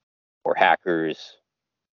 or hackers,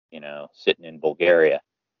 sitting in Bulgaria,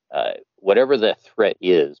 whatever the threat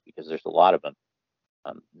is, because there's a lot of them,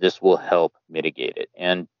 this will help mitigate it.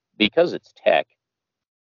 And because it's tech,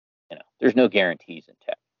 there's no guarantees in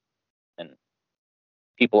tech. And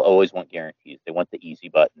people always want guarantees. They want the easy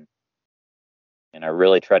button. And I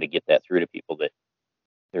really try to get that through to people that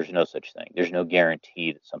there's no such thing. There's no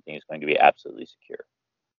guarantee that something is going to be absolutely secure.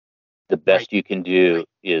 The best you can do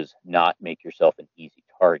is not make yourself an easy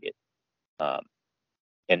target.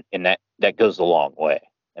 And that goes a long way.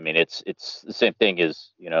 I mean, it's the same thing as,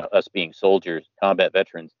 us being soldiers, combat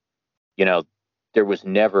veterans. There was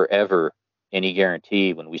never, ever any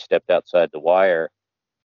guarantee when we stepped outside the wire.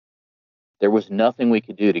 There was nothing we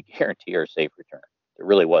could do to guarantee our safe return. There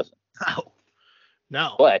really wasn't.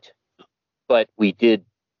 No. But we did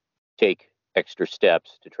take extra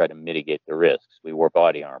steps to try to mitigate the risks. We wore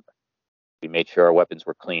body armor. We made sure our weapons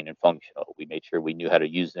were clean and functional. We made sure we knew how to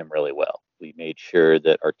use them really well. We made sure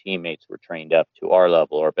that our teammates were trained up to our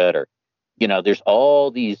level or better. There's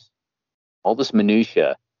all this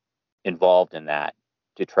minutia involved in that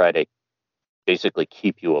to try to basically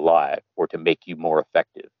keep you alive or to make you more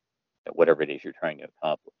effective at whatever it is you're trying to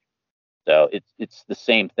accomplish. So it's the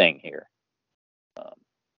same thing here.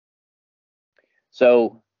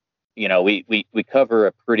 We cover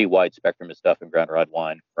a pretty wide spectrum of stuff in Ground Rod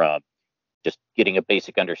 1, from just getting a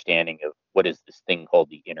basic understanding of what is this thing called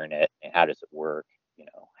the internet and how does it work,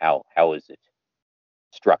 how is it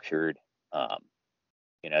structured,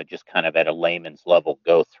 just kind of at a layman's level,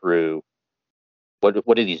 go through what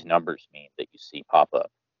do these numbers mean that you see pop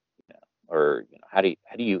up, or how do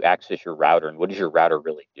you access your router, and what is your router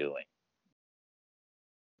really doing?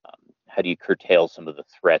 How do you curtail some of the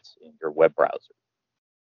threats in your web browser?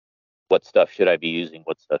 What stuff should I be using?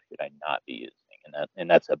 What stuff should I not be using? And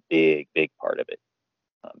that's a big part of it,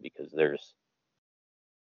 because there's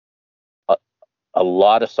a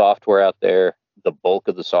lot of software out there. The bulk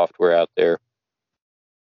of the software out there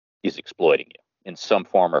is exploiting you in some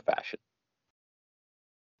form or fashion,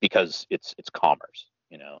 because it's commerce,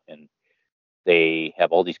 and they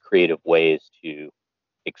have all these creative ways to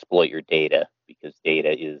exploit your data, because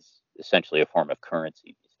data is essentially a form of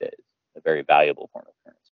currency these days, a very valuable form of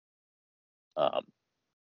currency.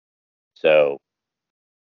 So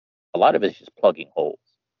a lot of it is just plugging holes,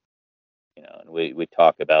 and we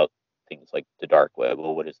talk about things like the dark web.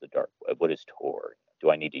 Well, what is the dark web? What is Tor? Do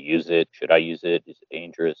I need to use it? Should I use it? Is it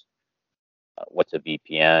dangerous? What's a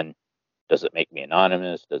VPN? Does it make me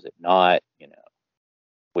anonymous? Does it not?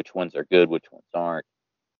 Which ones are good? Which ones aren't?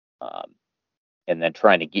 And then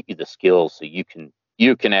trying to get you the skills so you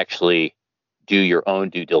can actually do your own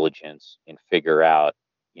due diligence and figure out,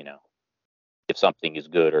 if something is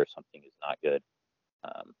good or something is not good,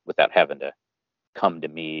 without having to come to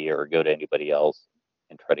me or go to anybody else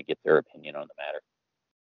and try to get their opinion on the matter.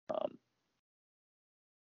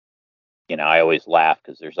 I always laugh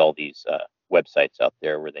because there's all these websites out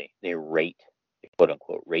there where they quote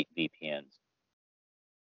unquote rate VPNs.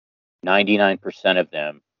 99% of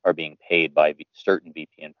them are being paid by certain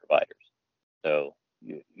VPN providers. So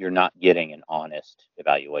you're not getting an honest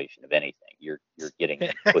evaluation of anything. You're getting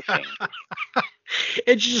pushing.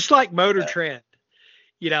 It's just like Motor Trend.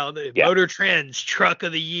 Motor Trend's Truck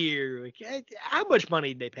of the Year. Like, how much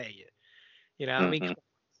money did they pay you? I mean,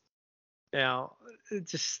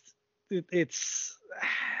 it's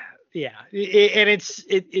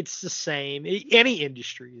the same. Any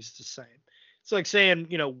industry is the same. It's like saying,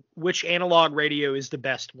 which analog radio is the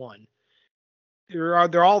best one.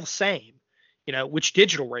 They're all the same. Which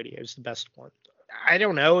digital radio is the best one? I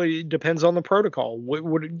don't know. It depends on the protocol.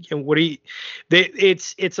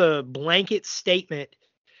 It's a blanket statement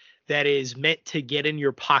that is meant to get in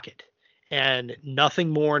your pocket, and nothing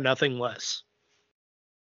more, nothing less.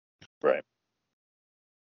 Right.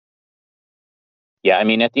 Yeah, I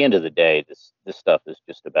mean, at the end of the day, this stuff is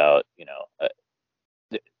just about,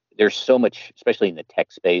 there's so much, especially in the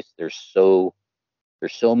tech space. There's so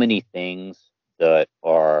many things that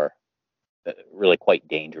are really quite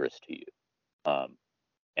dangerous to you,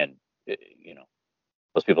 and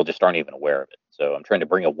most people just aren't even aware of it. So I'm trying to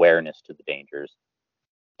bring awareness to the dangers,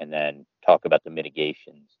 and then talk about the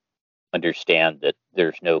mitigations. Understand that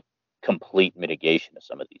there's no complete mitigation of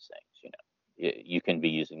some of these things. You can be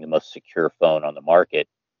using the most secure phone on the market.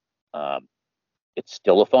 It's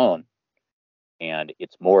still a phone, and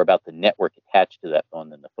it's more about the network attached to that phone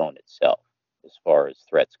than the phone itself, as far as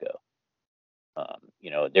threats go.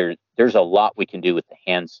 There's a lot we can do with the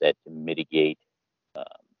handset to mitigate,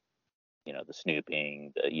 the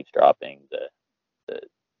snooping, the eavesdropping, the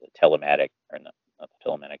telematic, or not the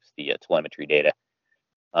telematics, the telemetry data.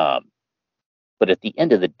 But at the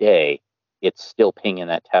end of the day, it's still pinging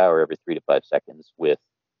that tower every 3 to 5 seconds with,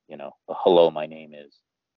 a hello, my name is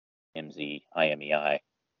MZ IMEI.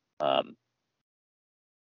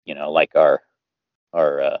 Like our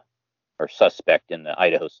suspect in the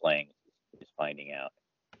Idaho slaying is finding out.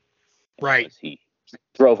 Right. As he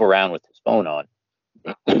drove around with his phone on.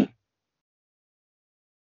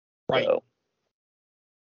 Right. So.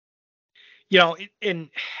 And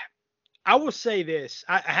I will say this.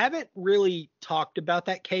 I haven't really talked about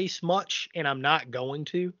that case much, and I'm not going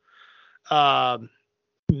to. Um,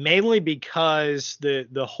 Mainly because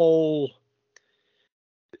the whole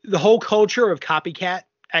culture of copycat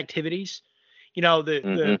activities. The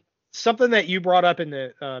Mm-hmm. something that you brought up in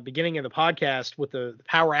the beginning of the podcast with the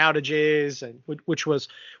power outages, and which was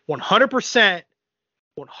 100%,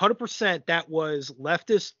 100% that was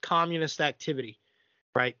leftist communist activity,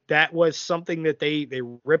 right? That was something that they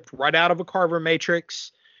ripped right out of a Carver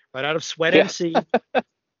Matrix, right out of Sweat Yeah. MC.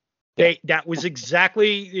 Yeah. That was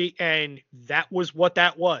exactly and that was what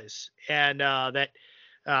that was, and uh,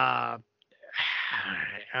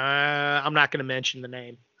 I'm not going to mention the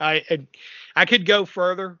name. I could go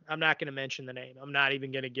further. I'm not going to mention the name. I'm not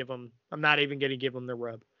even going to give them. I'm not even going to give them the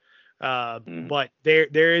rub. Mm-hmm. But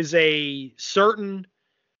there is a certain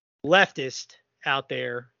leftist out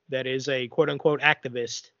there that is a quote unquote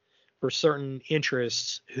activist for certain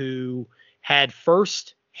interests who had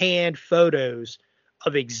first hand photos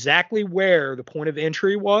of exactly where the point of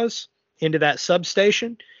entry was into that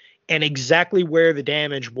substation and exactly where the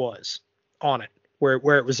damage was on it,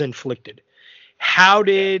 where it was inflicted. How Yeah.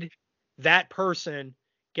 did that person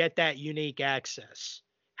get that unique access?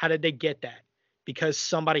 How did they get that? Because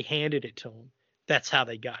somebody handed it to them. That's how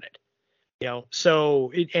they got it.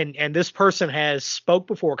 And this person has spoke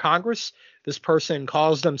before Congress. This person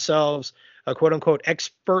calls themselves a quote unquote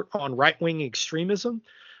expert on right wing extremism.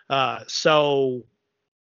 So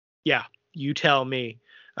yeah, you tell me.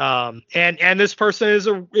 And this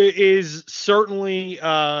person is certainly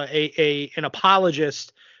an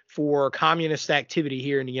apologist for communist activity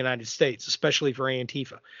here in the United States, especially for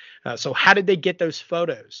Antifa. So how did they get those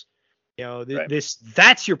photos? Right.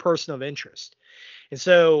 That's your person of interest. And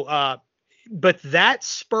so, but that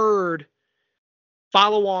spurred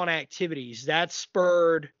follow-on activities. That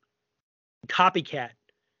spurred copycat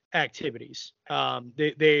activities. And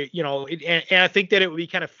I think that it would be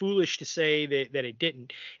kind of foolish to say that it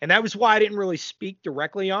didn't. And that was why I didn't really speak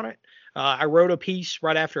directly on it. I wrote a piece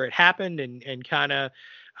right after it happened and kind of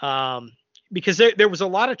because there was a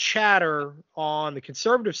lot of chatter on the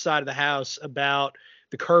conservative side of the house about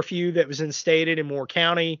the curfew that was instated in Moore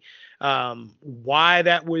County, why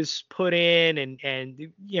that was put in,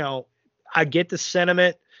 and I get the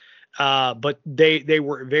sentiment. But they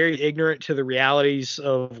were very ignorant to the realities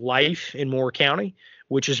of life in Moore County,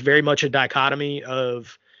 which is very much a dichotomy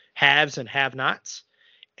of haves and have-nots.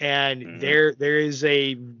 And Mm-hmm. there is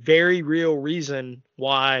a very real reason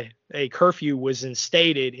why a curfew was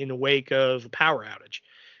instated in the wake of a power outage,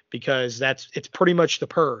 because it's pretty much the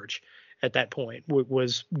purge at that point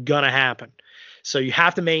was gonna happen. So you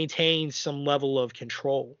have to maintain some level of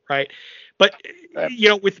control, right? But Right.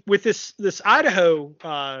 with this Idaho,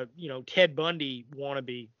 Ted Bundy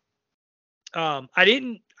wannabe, I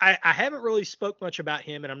haven't really spoke much about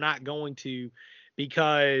him, and I'm not going to,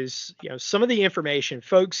 because some of the information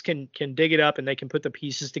folks can dig it up and they can put the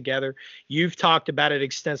pieces together. You've talked about it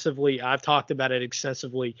extensively. I've talked about it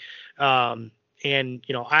extensively. And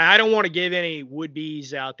I don't want to give any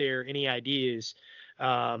would-be's out there any ideas,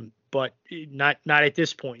 but not at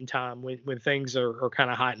this point in time when things are kind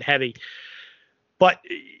of hot and heavy. But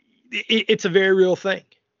it's a very real thing.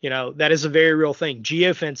 That is a very real thing.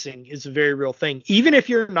 Geofencing is a very real thing. Even if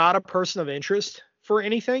you're not a person of interest for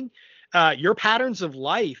anything, your patterns of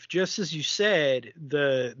life, just as you said,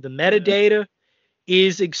 the metadata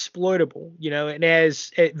is exploitable. And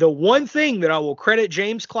as the one thing that I will credit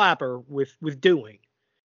James Clapper with doing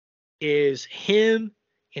is him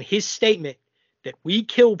and his statement that we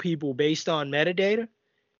kill people based on metadata,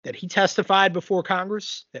 that he testified before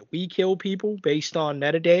Congress that we kill people based on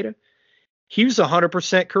metadata. He was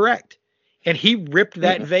 100% correct. And he ripped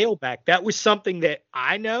that Mm-hmm. veil back. That was something that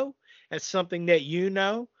I know. That's something that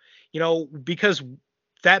because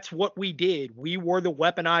that's what we did. We were the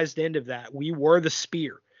weaponized end of that. We were the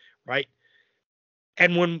spear, right?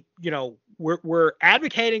 And when, we're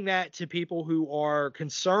advocating that to people who are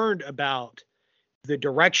concerned about the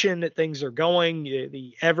direction that things are going,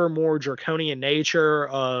 the ever more draconian nature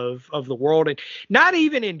of the world, and not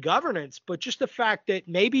even in governance, but just the fact that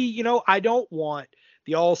maybe, I don't want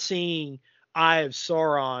the all-seeing eye of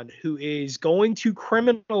Sauron who is going to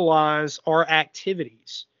criminalize our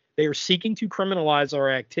activities. They are seeking to criminalize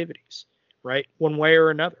our activities, right? One way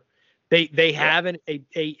or another. They have an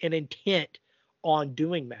intent on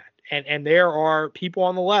doing that. And there are people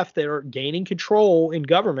on the left that are gaining control in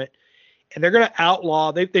government, and they're going to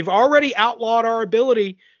outlaw. They've already outlawed our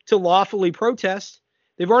ability to lawfully protest.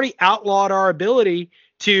 They've already outlawed our ability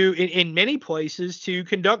to, in many places, to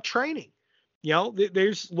conduct training.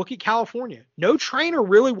 Look at California. No trainer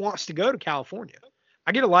really wants to go to California.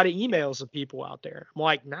 I get a lot of emails of people out there. I'm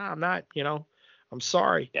like, nah, I'm not, I'm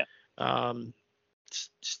sorry. Yeah.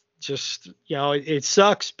 It's just, it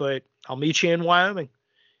sucks, but I'll meet you in Wyoming.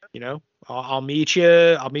 I'll meet you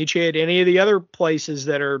at any of the other places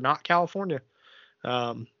that are not California.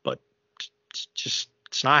 But it's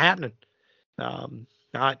not happening. And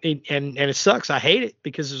it sucks. I hate it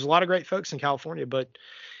because there's a lot of great folks in California, but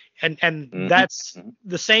that's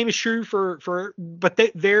the same is true but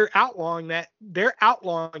they're outlawing that. They're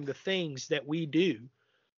outlawing the things that we do,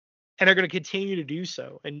 and they're going to continue to do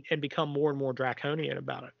so and become more and more draconian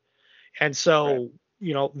about it. And so,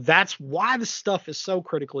 that's why this stuff is so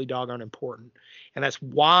critically doggone important. And that's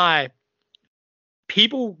why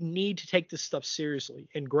people need to take this stuff seriously.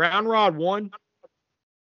 And Ground Rod 1,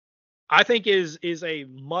 I think is a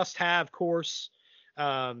must-have course.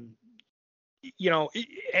 And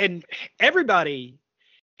everybody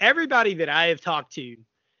that I have talked to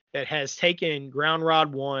that has taken Ground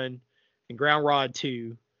Rod 1 and Ground Rod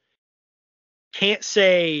 2 can't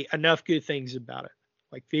say enough good things about it.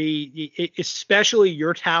 Like especially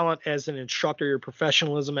your talent as an instructor, your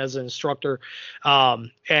professionalism as an instructor,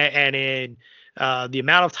 and in the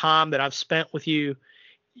amount of time that I've spent with you,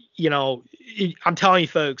 I'm telling you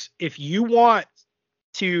folks, if you want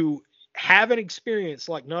to have an experience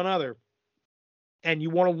like none other, and you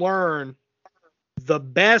want to learn the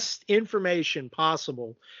best information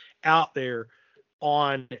possible out there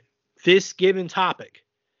on this given topic,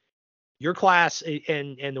 your class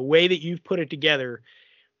and the way that you've put it together,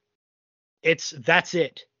 that's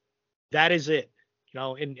it. That is it.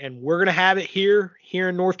 And we're going to have it here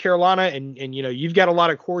in North Carolina. And you've got a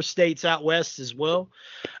lot of course states out west as well.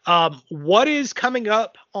 What is coming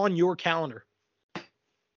up on your calendar?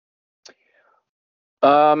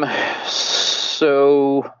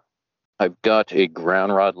 So I've got a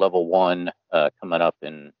Ground Rod level 1 coming up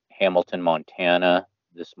in Hamilton, Montana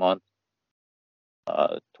this month,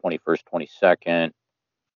 21st, 22nd.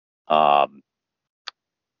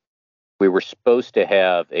 We were supposed to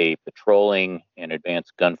have a patrolling and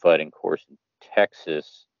advanced gunfighting course in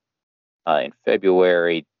Texas in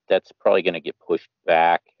February. That's probably going to get pushed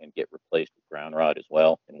back and get replaced with Ground Rod as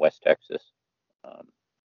well in West Texas.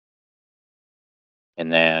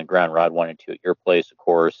 And then Ground Rod 1 and 2 at your place, of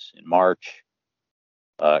course, in March.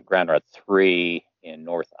 Ground Rod 3 in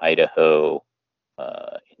North Idaho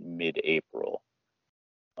in mid-April.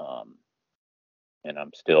 And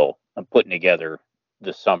I'm putting together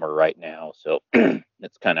the summer right now, so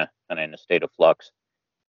it's kind of in a state of flux.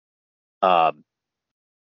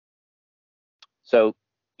 So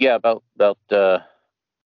yeah, about so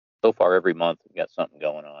far every month we've got something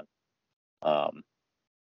going on.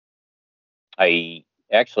 I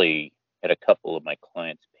actually had a couple of my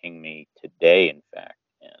clients ping me today, in fact,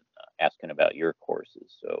 and asking about your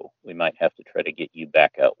courses. So we might have to try to get you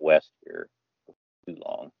back out west here for too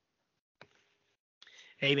long.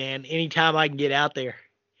 Hey man, anytime I can get out there,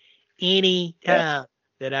 that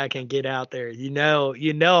I can get out there,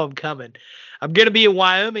 I'm coming. I'm going to be in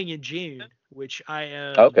Wyoming in June, which I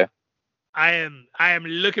am. Okay. I am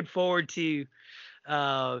looking forward to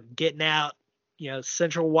getting out,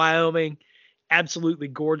 central Wyoming. Absolutely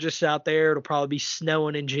gorgeous out there. It'll probably be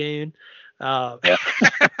snowing in June. Oh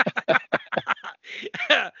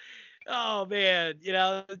man,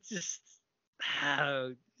 it's just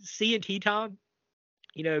seeing Teton,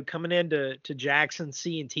 coming into Jackson,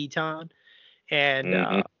 seeing Teton,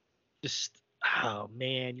 and just, oh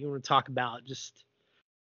man, you want to talk about just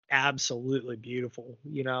absolutely beautiful,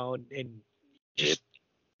 and just,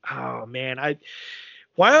 oh man,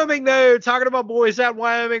 Wyoming though, talking about boys out in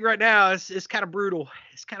Wyoming right now, it's kind of brutal.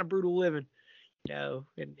 It's kind of brutal living,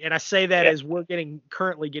 and I say that as we're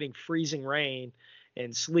currently getting freezing rain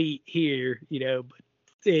and sleet here, but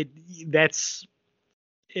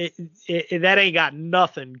that ain't got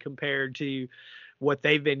nothing compared to what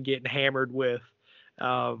they've been getting hammered with.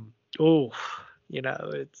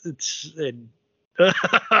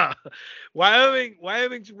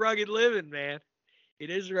 Wyoming's rugged living, man. It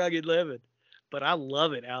is rugged living, but I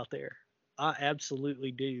love it out there. I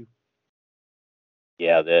absolutely do.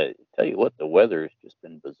 Yeah, tell you what, the weather has just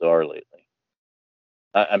been bizarre lately.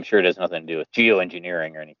 I'm sure it has nothing to do with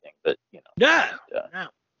geoengineering or anything, but No.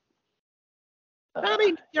 I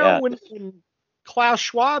mean, when Klaus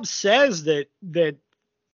Schwab says that it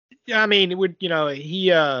would, he,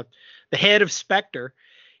 the head of Spectre,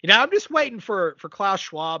 I'm just waiting for Klaus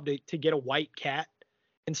Schwab to get a white cat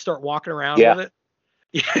and start walking around with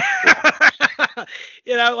it.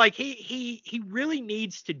 Like he really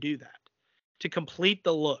needs to do that to complete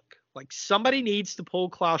the look. Like somebody needs to pull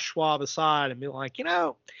Klaus Schwab aside and be like,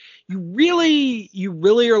 you really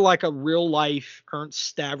are like a real life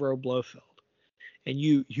Ernst Stavro Blofeld. And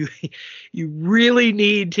you really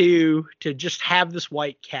need to just have this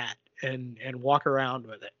white cat and walk around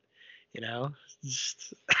with it,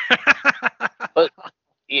 But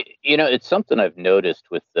it's something I've noticed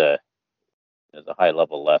with the high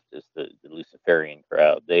level left is the Luciferian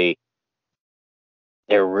crowd. They're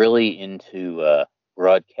really into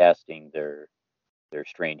broadcasting their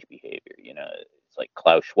strange behavior. It's like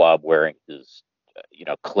Klaus Schwab wearing his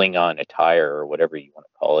Klingon attire or whatever you want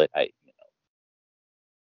to call it. It's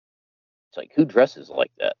like, who dresses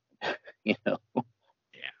like that? Yeah.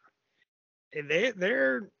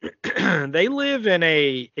 They're they live in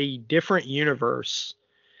a different universe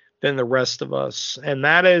than the rest of us, and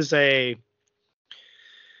that's a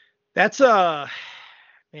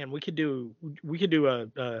man. We could do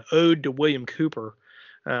a ode to William Cooper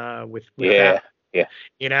with that. Yeah.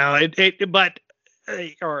 But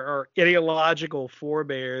our ideological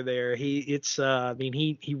forebear there, he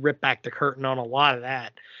ripped back the curtain on a lot of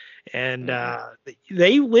that. And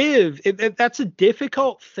they live. That's a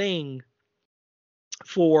difficult thing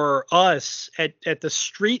for us at the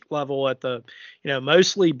street level, at the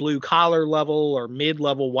mostly blue collar level or mid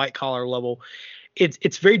level white collar level.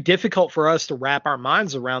 It's very difficult for us to wrap our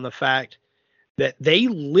minds around the fact that they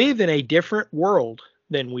live in a different world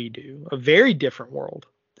than we do, a very different world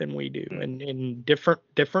than we do, and in different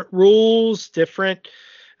rules, different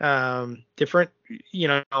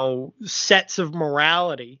sets of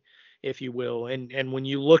morality, if you will. And when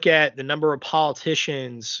you look at the number of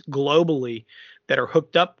politicians globally that are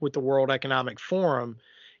hooked up with the World Economic Forum,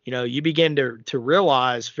 you begin to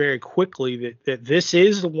realize very quickly that this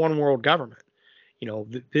is the one world government.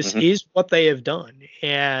 This is what they have done,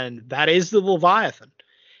 and that is the Leviathan.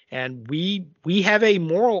 And we have a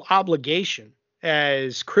moral obligation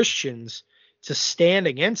as Christians to stand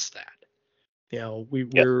against that.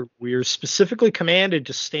 We're specifically commanded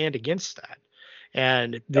to stand against that.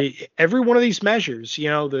 And every one of these measures,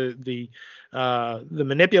 the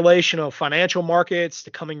manipulation of financial markets,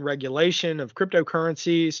 the coming regulation of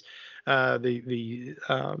cryptocurrencies, the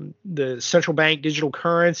central bank digital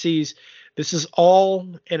currencies, this is all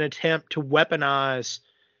an attempt to weaponize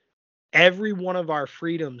every one of our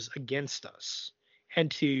freedoms against us and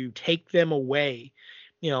to take them away.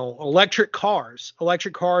 Electric cars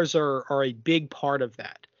are a big part of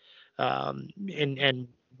that, and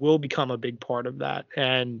will become a big part of that.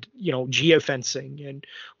 And geofencing and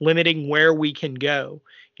limiting where we can go.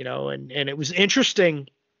 And it was interesting.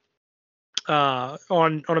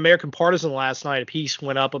 On American Partisan last night, a piece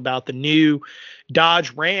went up about the new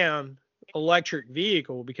Dodge Ram electric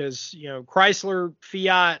vehicle, because Chrysler,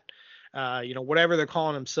 Fiat, whatever they're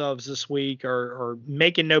calling themselves this week, are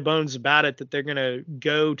making no bones about it that they're going to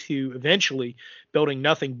go to eventually building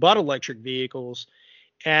nothing but electric vehicles.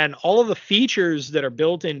 And all of the features that are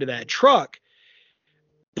built into that truck,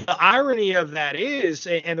 the irony of that is,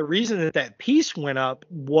 and the reason that piece went up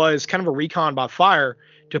was kind of a recon by fire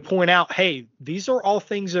to point out, hey, these are all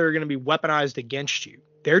things that are going to be weaponized against you.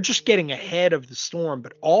 They're just getting ahead of the storm,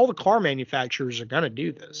 but all the car manufacturers are going to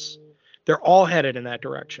do this. They're all headed in that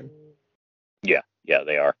direction. Yeah,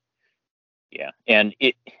 they are. Yeah, and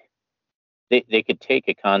they could take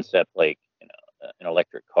a concept like an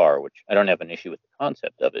electric car, which I don't have an issue with the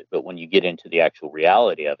concept of it, but when you get into the actual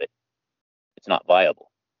reality of it, it's not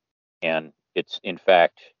viable, and it's in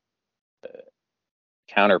fact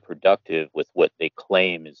counterproductive with what they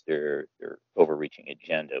claim is their overreaching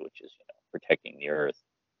agenda, which is protecting the earth,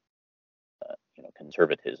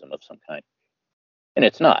 conservatism of some kind, and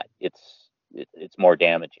it's not. It's more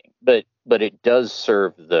damaging, but it does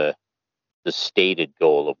serve the stated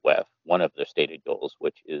goal of WEF, one of the stated goals,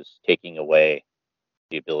 which is taking away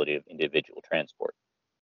the ability of individual transport.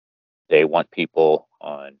 They want people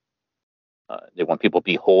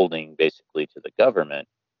beholding basically to the government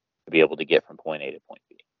to be able to get from point A to point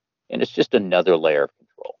B, and it's just another layer of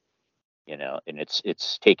control, and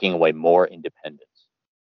it's taking away more independence.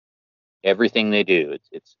 Everything they do,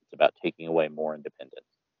 it's about taking away more independence.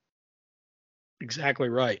 Exactly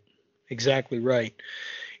right.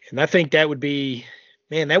 And I think that would be,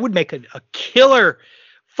 man, that would make a killer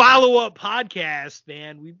follow-up podcast,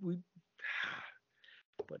 man. We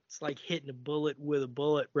but it's like hitting a bullet with a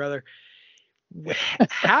bullet, brother.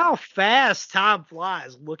 How fast time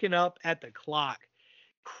flies looking up at the clock.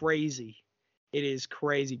 Crazy. It is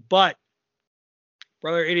crazy. But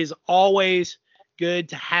brother, it is always good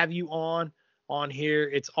to have you on here.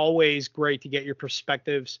 It's always great to get your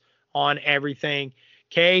perspectives on everything.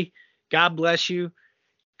 Kay, God bless you.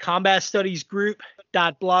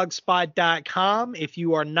 combatstudiesgroup.blogspot.com. If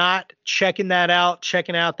you are not checking out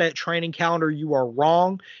that training calendar, you are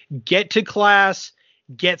wrong. Get to class,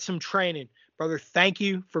 get some training. Brother, thank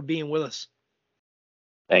you for being with us.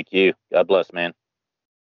 Thank you. God bless, man.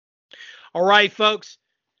 All right, folks.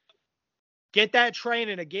 Get that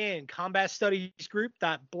training again,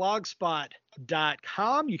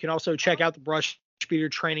 combatstudiesgroup.blogspot.com. You can also check out the Brush Beater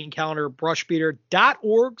training calendar,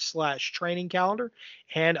 brushbeater.org/training calendar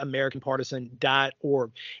and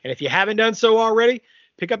AmericanPartisan.org. And if you haven't done so already,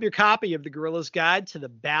 pick up your copy of the Guerrilla's Guide to the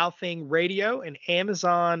Bow Thing Radio, an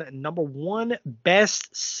Amazon #1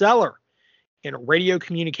 bestseller in radio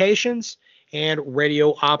communications and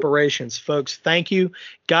radio operations. Folks, thank you.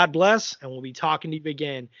 God bless, and we'll be talking to you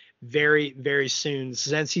again very, very soon. This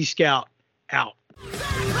is NC Scout out.